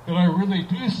 But I really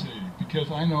do see,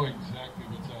 because I know exactly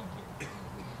what's out there.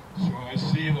 So I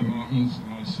see the mountains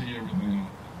and I see everything out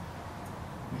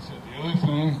there. He said, the other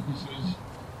thing, he says,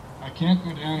 I can't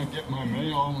go down and get my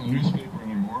mail and newspaper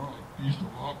anymore. I used to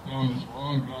walk down this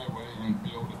long driveway and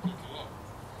be able to pick it up.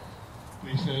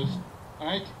 He says,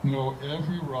 I know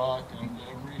every rock and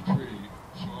every tree,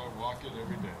 so I walk it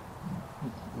every day.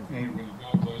 Anyway,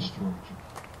 God bless George.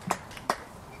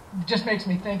 It just makes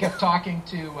me think of talking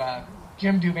to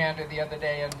Jim Duvander the other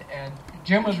day, and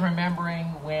Jim was remembering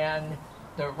when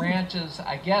the ranches,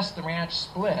 I guess the ranch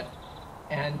split,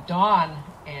 and Don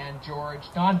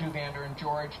Duvander and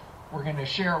George were going to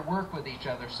share work with each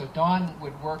other. So Don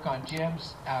would work on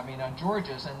on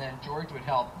George's, and then George would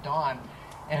help Don.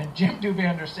 And Jim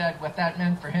Duvander said what that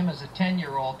meant for him as a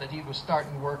 10-year-old, that he was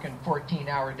starting working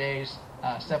 14-hour days,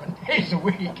 7 days a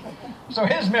week. So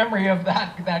his memory of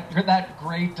that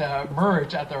great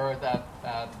merge or the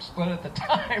split at the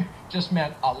time just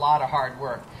meant a lot of hard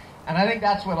work. And I think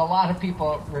that's what a lot of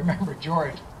people remember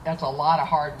George. That's a lot of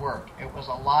hard work. It was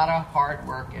a lot of hard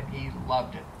work, and he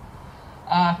loved it.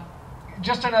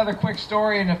 Just another quick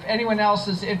story, and if anyone else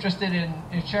is interested in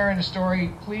sharing a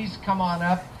story, please come on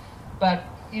up. But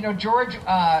you know, George's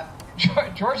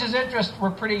interests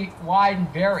were pretty wide and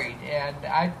varied, and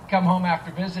I'd come home after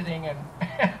visiting and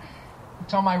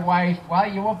tell my wife, well,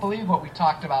 you won't believe what we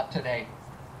talked about today.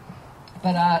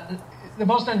 But the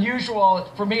most unusual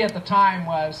for me at the time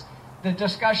was the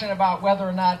discussion about whether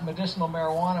or not medicinal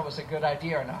marijuana was a good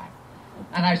idea or not.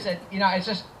 And I said, you know, it's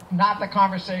just not the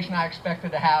conversation I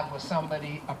expected to have with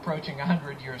somebody approaching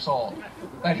 100 years old.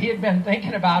 But he had been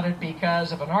thinking about it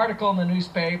because of an article in the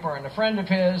newspaper and a friend of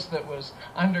his that was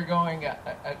undergoing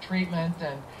a treatment,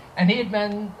 and he had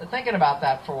been thinking about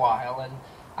that for a while. And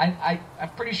I'm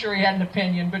pretty sure he had an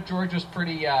opinion, but George was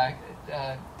pretty good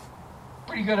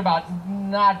about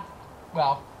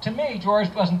well, to me, George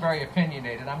wasn't very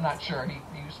opinionated. I'm not sure.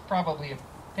 He was probably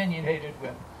opinionated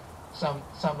with some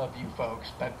of you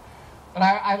folks, but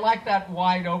I like that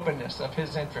wide openness of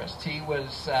his interest. He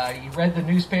read the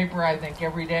newspaper, I think,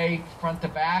 every day, front to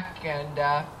back, and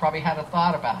probably had a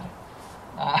thought about it.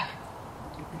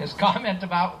 His comment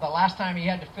about the last time he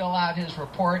had to fill out his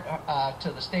report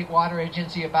to the State Water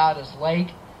Agency about his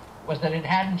lake was that it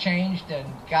hadn't changed in,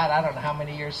 God, I don't know how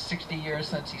many years, 60 years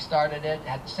since he started it. It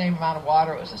had the same amount of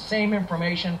water, it was the same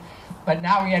information, but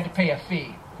now he had to pay a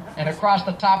fee. And across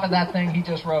the top of that thing, he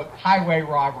just wrote, highway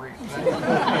robbery.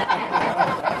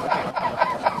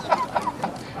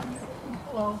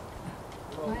 Hello.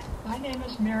 My name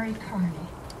is Mary Carney.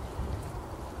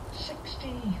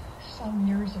 60-some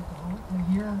years ago, the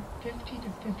year 50 to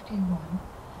 51,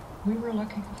 we were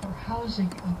looking for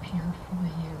housing up here for the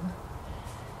year.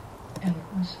 And it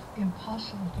was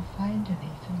impossible to find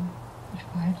anything. But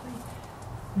finally,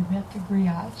 we met the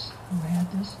Greeotts, who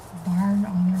had this barn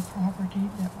on their property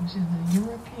that was in the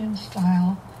European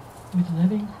style with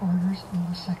living quarters on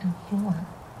the second floor.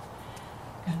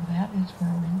 And that is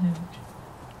where we lived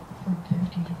from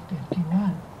 50 to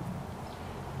 51.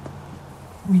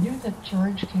 We knew that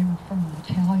George came from an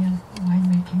Italian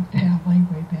winemaking family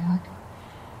way back,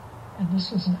 and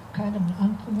this was kind of an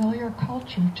unfamiliar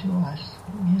culture to us.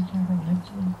 We had never lived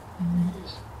in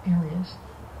these areas.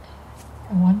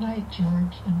 And one night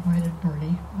George invited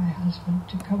Bernie, my husband,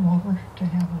 to come over to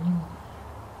have a little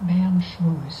man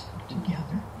schmooze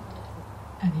together.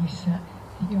 And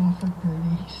he offered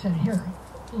Bernie, he said, here,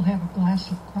 we'll have a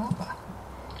glass of grappa.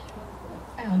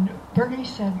 And Bernie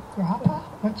said, grappa?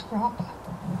 What's grappa?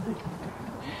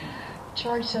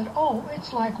 George said, oh,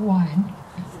 it's like wine.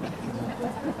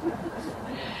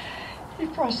 He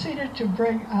proceeded to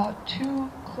bring out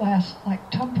 2 glass, like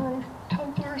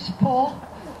tumblers full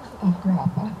of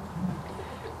grappa.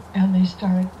 And they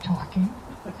started talking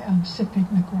and sipping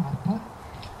the grappa.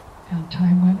 And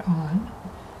time went on.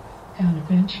 And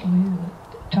eventually the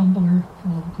tumbler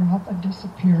full of grappa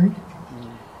disappeared.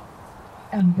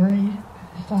 And Bernie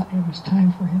thought it was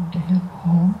time for him to head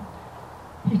home.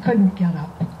 He couldn't get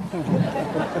up.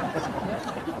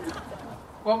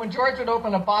 Well, when George would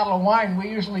open a bottle of wine, we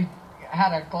usually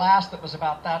had a glass that was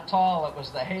about that tall. It was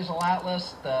the Hazel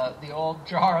Atlas, the old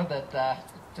jar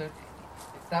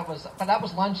that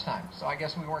was lunchtime. So I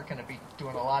guess we weren't going to be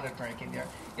doing a lot of drinking there.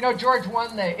 You know, George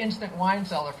won the instant wine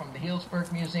cellar from the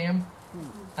Healdsburg Museum.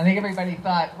 I think everybody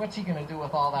thought, what's he going to do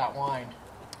with all that wine?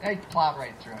 They plowed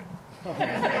right through it.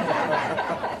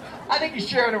 I think he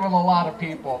shared it with a lot of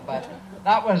people, but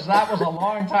that was a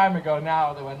long time ago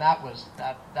now when that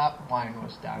wine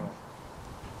was done.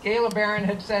 Gay LeBaron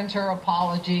had sent her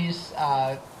apologies.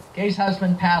 Gay's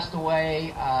husband passed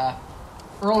away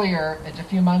earlier, it's a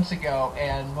few months ago,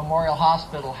 and Memorial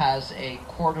Hospital has a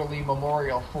quarterly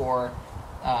memorial for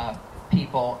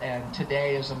people, and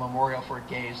today is a memorial for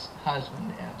Gay's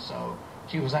husband, and so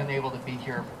she was unable to be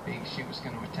here because she was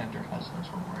going to attend her husband's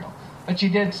memorial. But she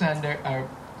did send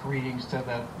greetings to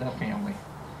the family.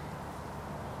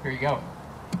 Here you go.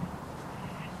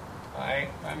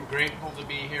 I'm grateful to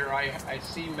be here. I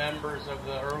see members of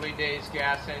the Early Days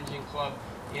Gas Engine Club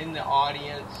in the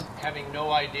audience, having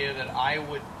no idea that I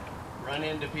would run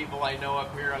into people I know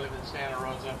up here. I live in Santa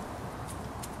Rosa.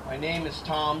 My name is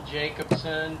Tom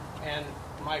Jacobson, and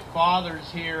my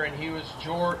father's here, and he was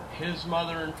his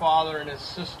mother and father and his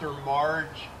sister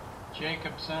Marge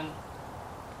Jacobson.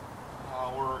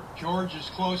 We're George's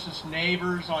closest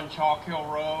neighbors on Chalk Hill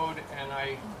Road, and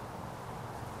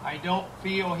I don't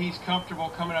feel he's comfortable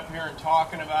coming up here and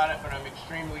talking about it, but I'm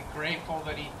extremely grateful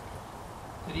that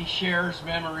he shares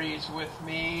memories with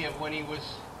me of when he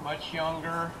was much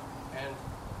younger, and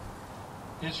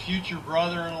his future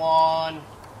brother-in-law and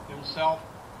himself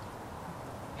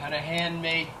had a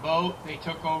handmade boat they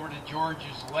took over to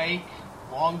George's Lake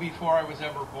long before I was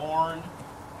ever born,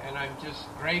 and I'm just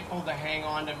grateful to hang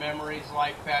on to memories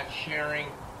like that, sharing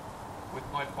with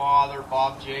my father,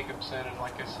 Bob Jacobson, and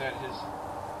like I said,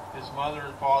 his mother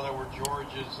and father were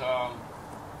George's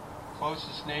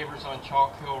closest neighbors on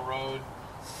Chalk Hill Road,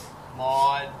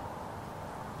 Maud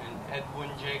and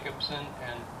Edwin Jacobson,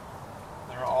 and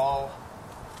they're all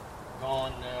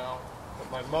gone now. But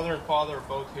my mother and father are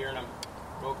both here, and I'm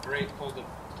real grateful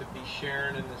to be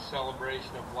sharing in this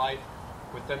celebration of life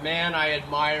with the man I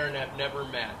admire and have never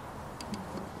met.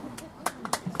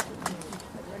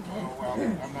 Oh, well,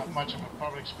 I'm not much of a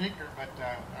public speaker, but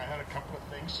I had a couple of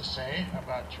things to say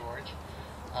about George.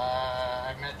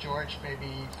 I met George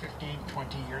maybe 15,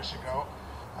 20 years ago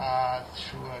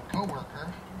through a co-worker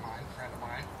of mine, friend of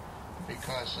mine,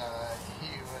 because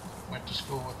he went to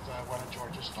school with one of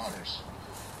George's daughters.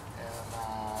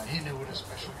 And he knew what a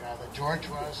special guy that George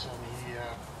was, and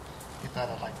he thought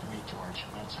I'd like to meet George,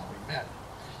 and that's how we met.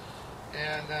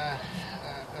 And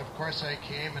of course, I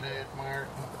came and I admired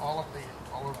all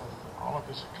of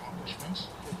his accomplishments.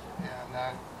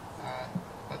 And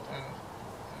but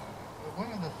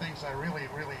one of the things that really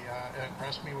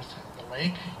impressed me was the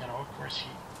lake. You know, of course,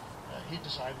 he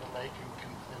designed the lake and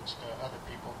convinced other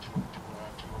people to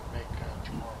make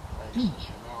 2 more lakes, as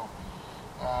you know.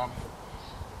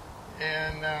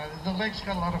 And the lake's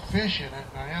got a lot of fish in it,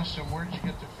 and I asked him, where'd you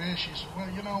get the fish? He said, well,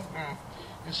 you know,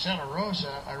 in Santa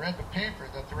Rosa, I read the paper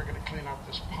that they were going to clean up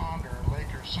this pond or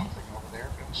lake or something over there,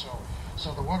 and so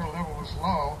the water level was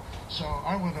low, so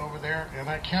I went over there and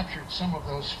I captured some of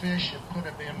those fish and put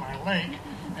them in my lake.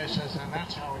 And he says, and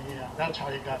that's how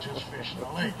he got his fish in the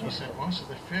lake. He said most of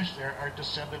the fish there are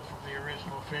descended from the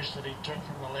original fish that he took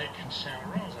from the lake in Santa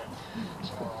Rosa.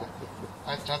 So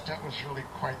I thought that was really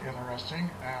quite interesting.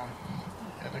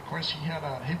 And of course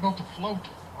he built a float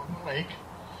on the lake,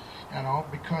 you know,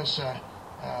 because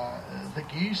the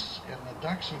geese and the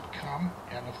ducks would come,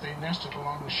 and if they nested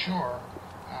along the shore,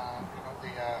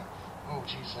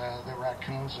 the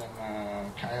raccoons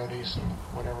and coyotes and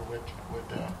whatever would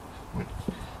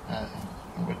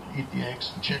eat the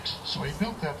eggs and chicks. So he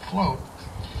built that float,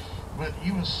 but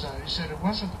he said it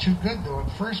wasn't too good though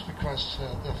at first, because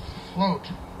the float,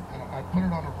 I put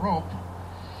it on a rope,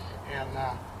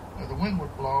 and the wind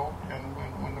would blow, and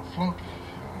when the float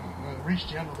reached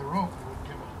the end of the rope, it would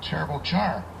give a terrible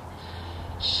jar.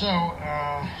 So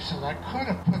he said, I could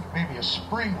have put maybe a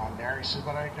spring on there. He said,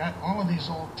 but I got all of these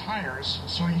old tires.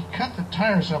 So he cut the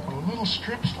tires up in little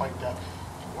strips like that,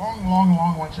 long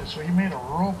ones. So he made a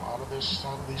rope out of these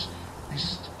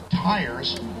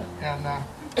tires, and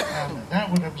that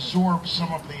would absorb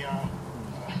some of the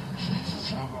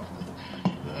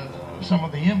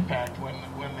impact when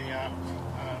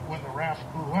the raft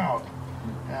blew out.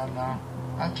 And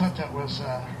I thought that was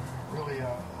really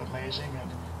amazing.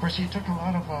 And of course, he took a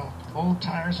lot of old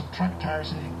tires and truck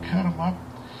tires, and he cut them up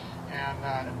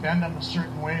and bend them in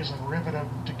certain ways and rivet them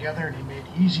together. And he made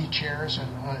easy chairs and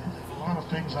a lot of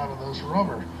things out of those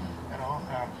rubber. You know,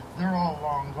 they're all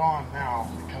long gone now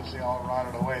because they all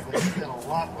rotted away. But he did a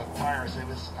lot with tires.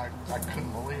 I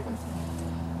couldn't believe it.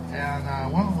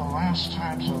 And one of the last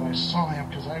times that I saw him,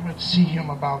 because I would see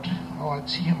him about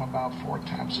 4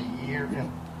 times a year.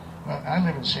 And I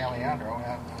live in San Leandro,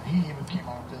 and he even came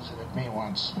out and visited me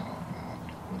once.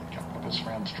 With a couple of his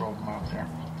friends drove him out there.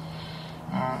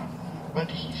 But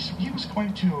he was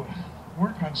going to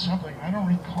work on something. I don't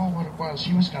recall what it was.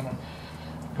 He was going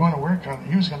to work on.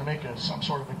 He was going to make some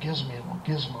sort of a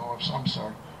gizmo of some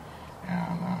sort.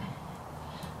 And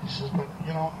he says, but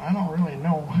I don't really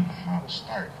know how to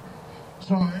start.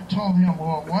 So I told him,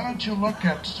 well, why don't you look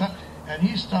at stuff? And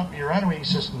he stopped me right away. He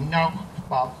says, no,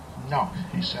 Bob, no.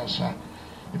 He says,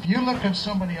 if you look at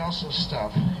somebody else's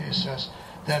stuff, he says,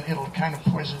 then it'll kind of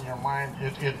poison your mind.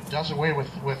 It does away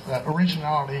with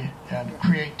originality and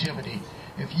creativity.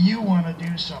 If you want to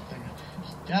do something,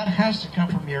 that has to come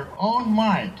from your own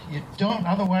mind. You don't,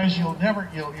 otherwise you'll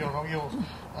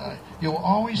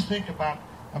always think about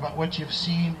what you've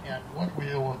seen, and what we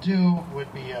will do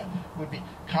would be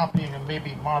copying and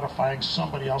maybe modifying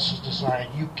somebody else's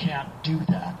design. You can't do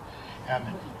that. And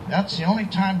that's the only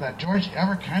time that George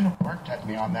ever kind of barked at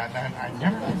me on that, and I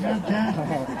never forgot that.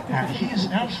 And he's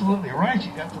absolutely right.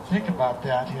 You got to think about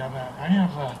that. And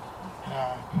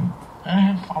I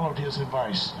have followed his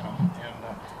advice, and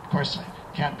of course I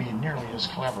can't be nearly as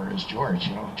clever as George.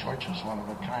 George was one of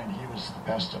a kind. He was the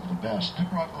best of the best. I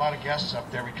brought a lot of guests up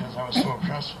there because I was so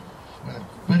impressed with him.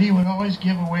 But he would always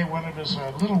give away one of his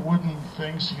little wooden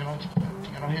things.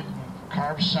 He'd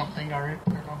carve something, or he'd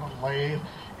put it on the lathe.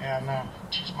 And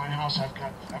geez, my house, I've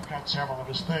got several of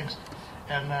his things.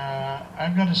 And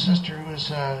I've got a sister who is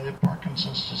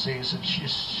Parkinson's disease, and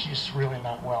she's really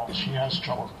not well. She has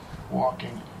trouble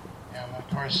walking. And of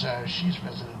course, she's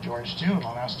visited George too. And the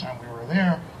last time we were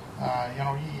there,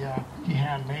 he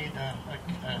handmade a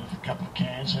couple of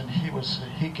canes, and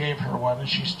he gave her one, and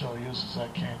she still uses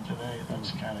that cane today.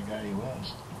 That's the kind of guy he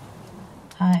was.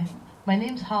 Hi, my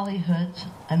name's Holly Hoods.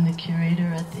 I'm the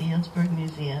curator at the Healdsburg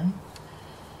Museum.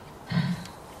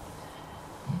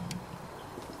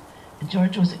 And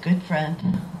George was a good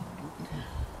friend.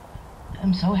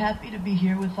 I'm so happy to be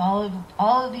here with all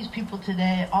of these people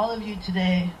today, all of you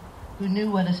today, who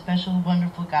knew what a special,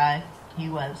 wonderful guy he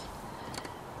was,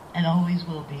 and always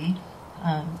will be.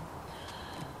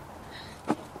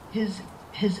 His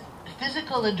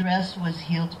physical address was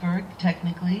Healdsburg,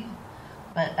 technically,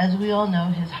 but as we all know,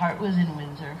 his heart was in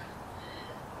Windsor.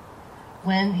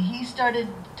 When he started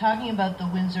talking about the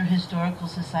Windsor Historical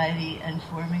Society and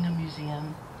forming a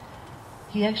museum,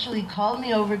 he actually called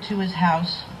me over to his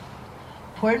house,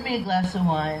 poured me a glass of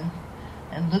wine,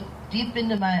 and looked deep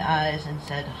into my eyes and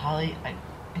said, Holly, I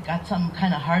got something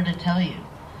kind of hard to tell you.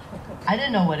 I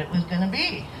didn't know what it was going to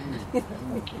be.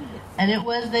 And it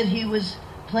was that he was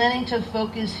planning to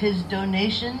focus his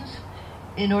donations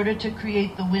in order to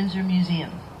create the Windsor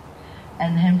Museum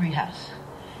and the Hembree House.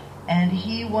 And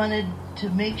he wanted to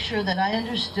make sure that I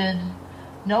understood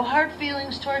no hard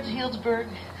feelings towards Healdsburg,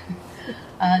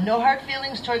 no hard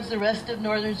feelings towards the rest of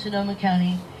northern Sonoma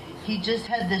County. He just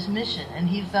had this mission, and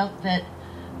he felt that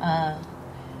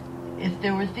if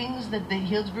there were things that the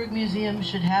Healdsburg Museum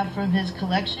should have from his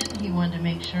collection, he wanted to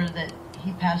make sure that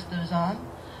he passed those on.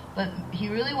 But he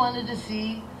really wanted to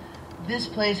see this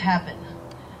place happen.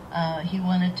 He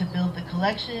wanted to build the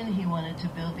collection. He wanted to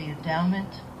build the endowment.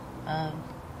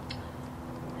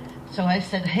 So I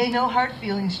said, hey, no hard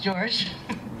feelings, George.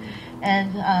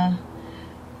 And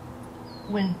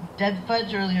when Deb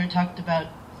Fudge earlier talked about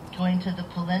going to the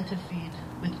polenta feed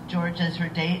with George as her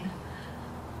date,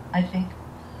 I think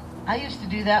I used to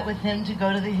do that with him to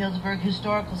go to the Healdsburg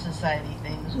Historical Society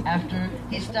things after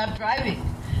he stopped driving.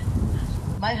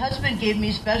 My husband gave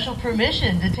me special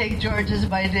permission to take George as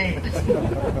my date.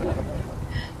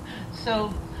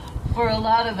 So for a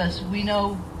lot of us, we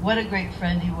know what a great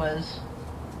friend he was,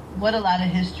 what a lot of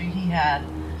history he had.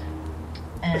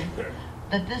 and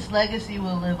that this legacy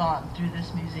will live on through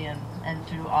this museum and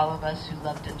through all of us who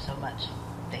loved him so much.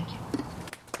 Thank you.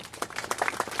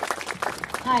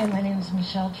 Hi, my name is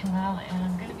Michelle Trammell, and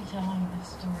I'm going to be telling this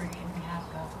story in behalf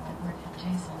of my boyfriend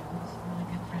Jason, who's a really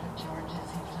good friend of George's.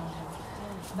 He's known him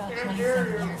about 27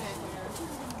 years.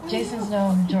 Jason's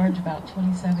known George about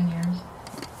 27 years.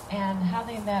 And how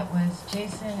they met was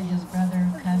Jason and his brother,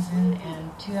 cousin,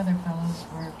 and two other fellows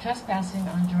were trespassing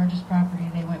on George's property.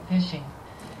 They went fishing.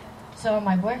 So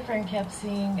my boyfriend kept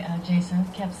seeing, Jason,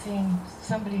 kept seeing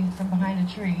somebody from behind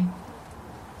a tree,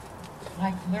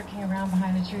 like lurking around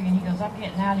behind the tree, and he goes, I'm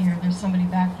getting out of here, there's somebody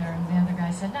back there. And the other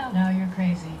guy said, no, you're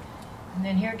crazy. And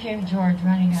then here came George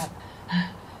running up,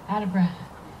 out of breath.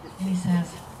 And he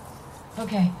says,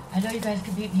 okay, I know you guys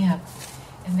can beat me up.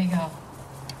 And they go,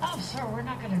 oh, sir, we're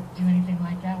not going to do anything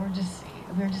like that. We're just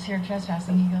here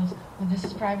trespassing. He goes, well, this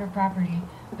is private property,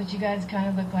 but you guys kind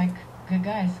of look like good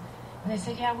guys. And they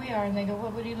said, yeah, we are. And they go, well,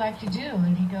 what do you like to do?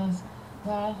 And he goes,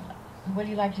 well, what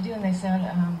do you like to do? And they said,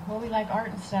 well, we like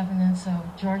art and stuff. And then so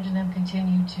George and them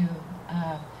continued to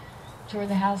tour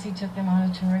the house. He took them on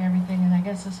a tour and everything. And I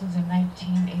guess this was in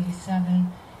 1987.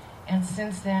 And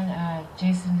since then,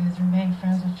 Jason has remained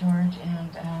friends with George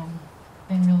and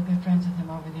been real good friends with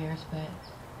him over the years. But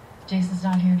Jason's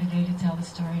not here today to tell the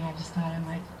story, and I just thought I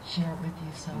might share it with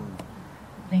you. So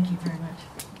thank you very much.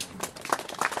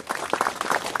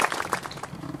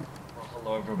 Well,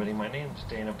 hello, everybody. My name is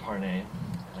Dana Parnay,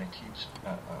 and I teach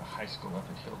at a high school up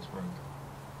at Healdsburg.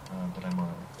 But I'm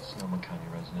a Sonoma County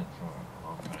resident for a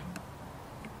long time.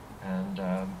 And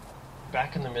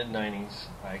back in the mid-'90s,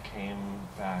 I came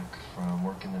back from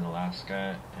working in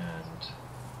Alaska and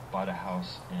bought a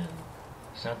house in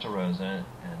Santa Rosa,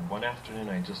 and one afternoon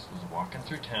I just was walking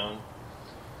through town,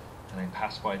 and I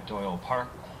passed by Doyle Park,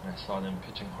 and I saw them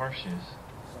pitching horseshoes.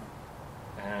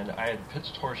 And I had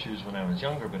pitched horseshoes when I was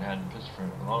younger, but hadn't pitched for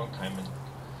a long time, and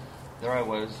there I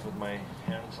was with my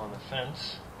hands on the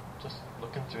fence, just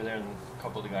looking through there, and a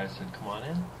couple of the guys said, come on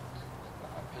in,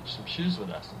 pitch some shoes with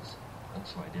us, and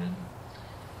so I did.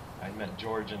 I met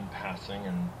George in passing,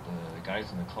 and the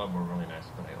guys in the club were really nice,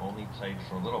 but I only played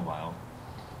for a little while.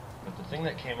 But the thing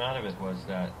that came out of it was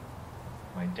that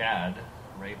my dad,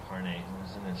 Ray Parnay, who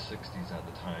was in his 60s at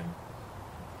the time,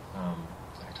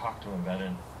 I talked to him about it,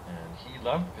 and he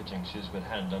loved pitching shoes, but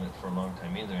hadn't done it for a long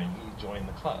time either, and he joined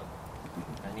the club.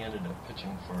 And he ended up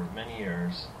pitching for many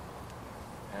years,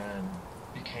 and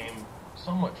became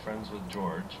somewhat friends with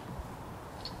George.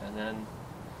 And then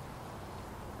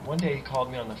one day he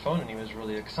called me on the phone, and he was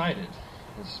really excited.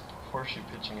 His horseshoe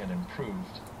pitching had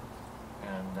improved,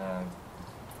 and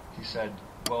he said,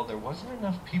 well, there wasn't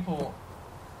enough people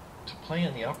to play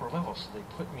in the upper level, so they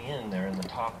put me in there in the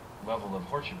top level of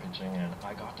horseshoe pitching, and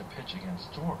I got to pitch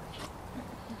against George.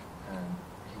 And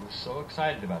he was so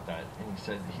excited about that, and he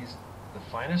said, he's the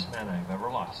finest man I've ever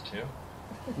lost to.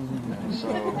 And so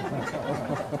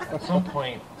at some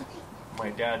point, my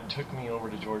dad took me over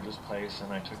to George's place,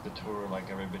 and I took the tour like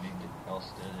everybody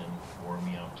else did, and wore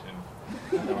me out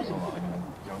too. And I was a lot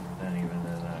younger then even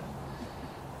than that.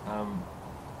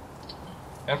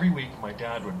 Every week, my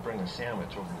dad would bring a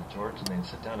sandwich over to George, and they'd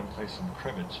sit down and play some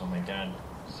cribbage. So my dad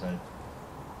said,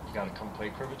 you got to come play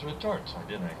cribbage with George. So I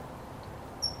did. I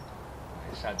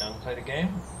sat down and played a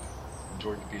game.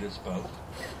 George beat us both.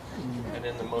 And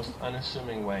in the most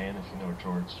unassuming way, and if you know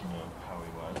George, you know how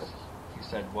he was, he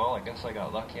said, well, I guess I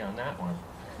got lucky on that one.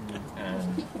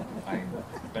 And I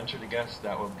venture to guess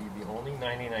that will be the only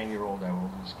 99-year-old I will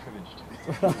lose cribbage to.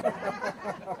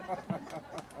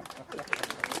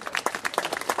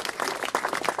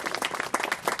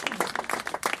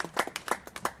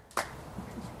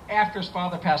 After his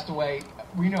father passed away,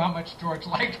 we knew how much George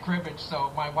liked cribbage,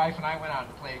 so my wife and I went out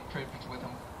and played cribbage with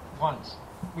him once.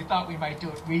 We thought we might do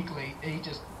it weekly. He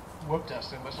just whooped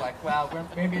us and was like, well,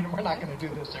 maybe we're not going to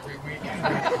do this every week.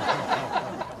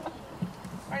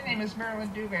 My name is Marilyn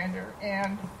Duvander,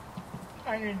 and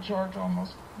I knew George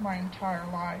almost my entire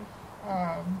life.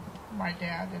 My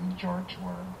dad and George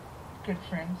were good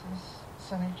friends, as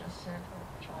Sonny just said, or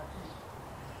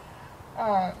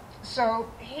Charles. So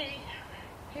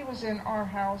he was in our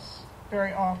house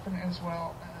very often, as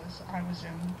well as I was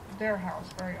in their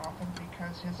house very often,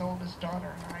 because his oldest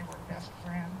daughter and I were best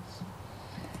friends.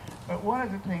 But one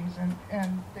of the things,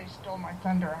 and they stole my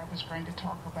thunder, I was going to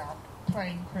talk about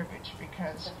playing cribbage,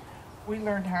 because we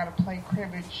learned how to play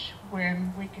cribbage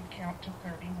when we could count to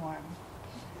 31,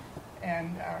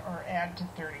 and or add to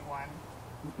 31.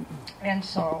 And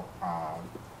so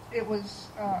it was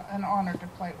an honor to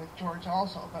play with George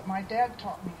also, but my dad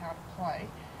taught me how to play,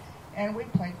 and we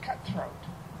played cutthroat.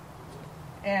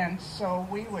 And so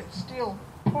we would steal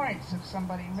points if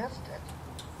somebody missed it.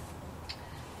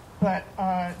 But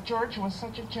George was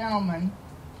such a gentleman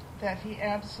that he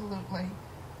absolutely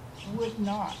would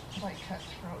not play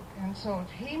cutthroat. And so if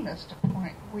he missed a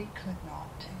point, we could not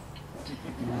take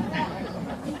it.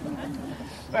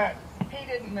 But he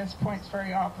didn't miss points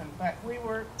very often. But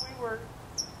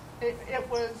it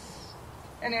was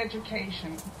an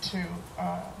education to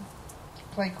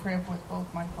play crib with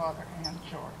both my father and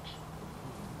George.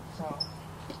 So,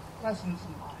 lessons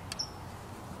in life.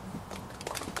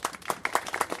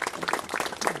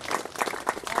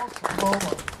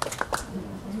 Also,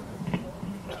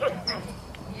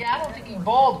 yeah, I don't think he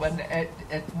bowled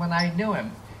when I knew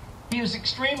him. He was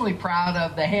extremely proud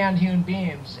of the hand-hewn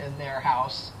beams in their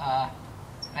house. I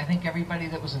think everybody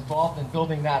that was involved in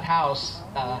building that house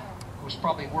was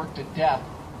probably worked to death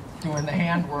doing the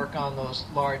handwork on those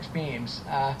large beams.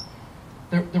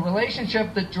 The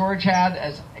relationship that George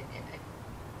had,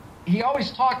 he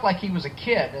always talked like he was a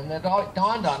kid, and it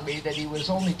dawned on me that he was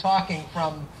only talking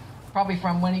probably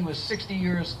from when he was 60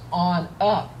 years on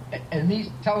up. And he's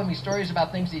telling me stories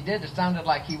about things he did. It sounded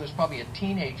like he was probably a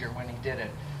teenager when he did it.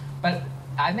 But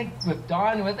I think with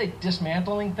Don, with they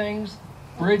dismantling things,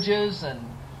 bridges and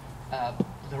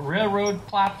the railroad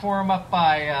platform up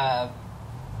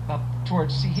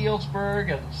towards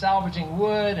Healdsburg and salvaging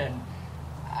wood, and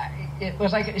it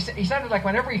was like he sounded like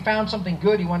whenever he found something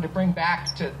good, he wanted to bring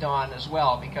back to Don as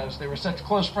well, because they were such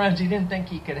close friends. He didn't think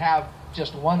he could have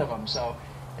just one of them. So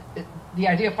the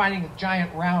idea of finding a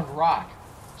giant round rock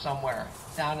somewhere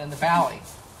down in the valley,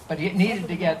 but he needed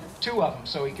to get two of them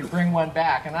so he could bring one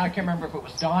back. And I can't remember if it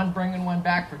was Don bringing one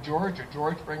back for George or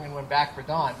George bringing one back for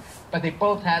Don, but they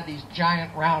both had these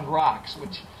giant round rocks,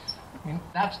 which, I mean,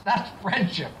 that's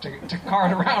friendship, to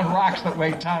cart around rocks that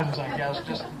weigh tons, I guess,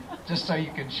 just so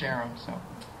you can share them. So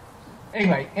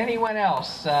anyway, anyone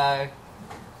else? Mr.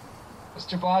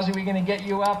 Blasey, are we going to get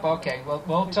you up? Okay,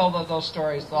 we'll tell those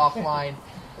stories offline.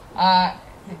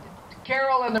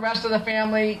 Carol and the rest of the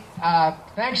family,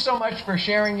 thanks so much for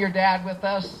sharing your dad with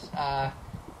us.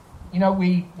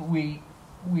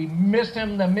 We missed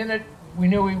him the minute we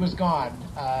knew he was gone.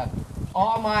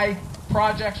 All my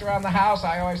projects around the house,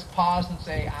 I always pause and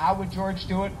say, how would George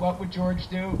do it? What would George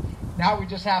do? Now we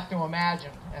just have to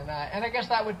imagine. And I guess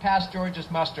that would pass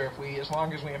George's muster as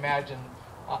long as we imagine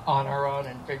on our own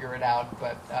and figure it out.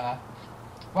 But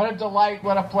what a delight,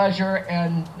 what a pleasure,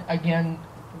 and again,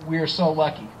 we're so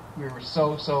lucky. We were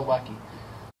so lucky.